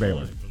did pick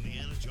Baylor.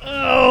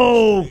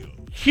 Oh,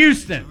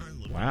 Houston.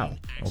 Wow.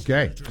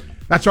 Okay.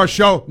 That's our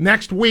show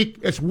next week.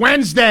 It's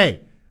Wednesday.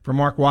 For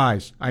Mark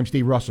Wise, I'm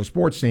Steve Russell.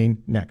 Sports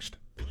Scene next.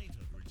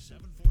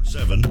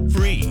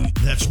 1-800-747-FREE.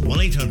 That's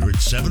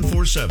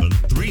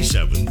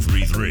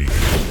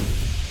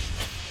 1-800-747-3733.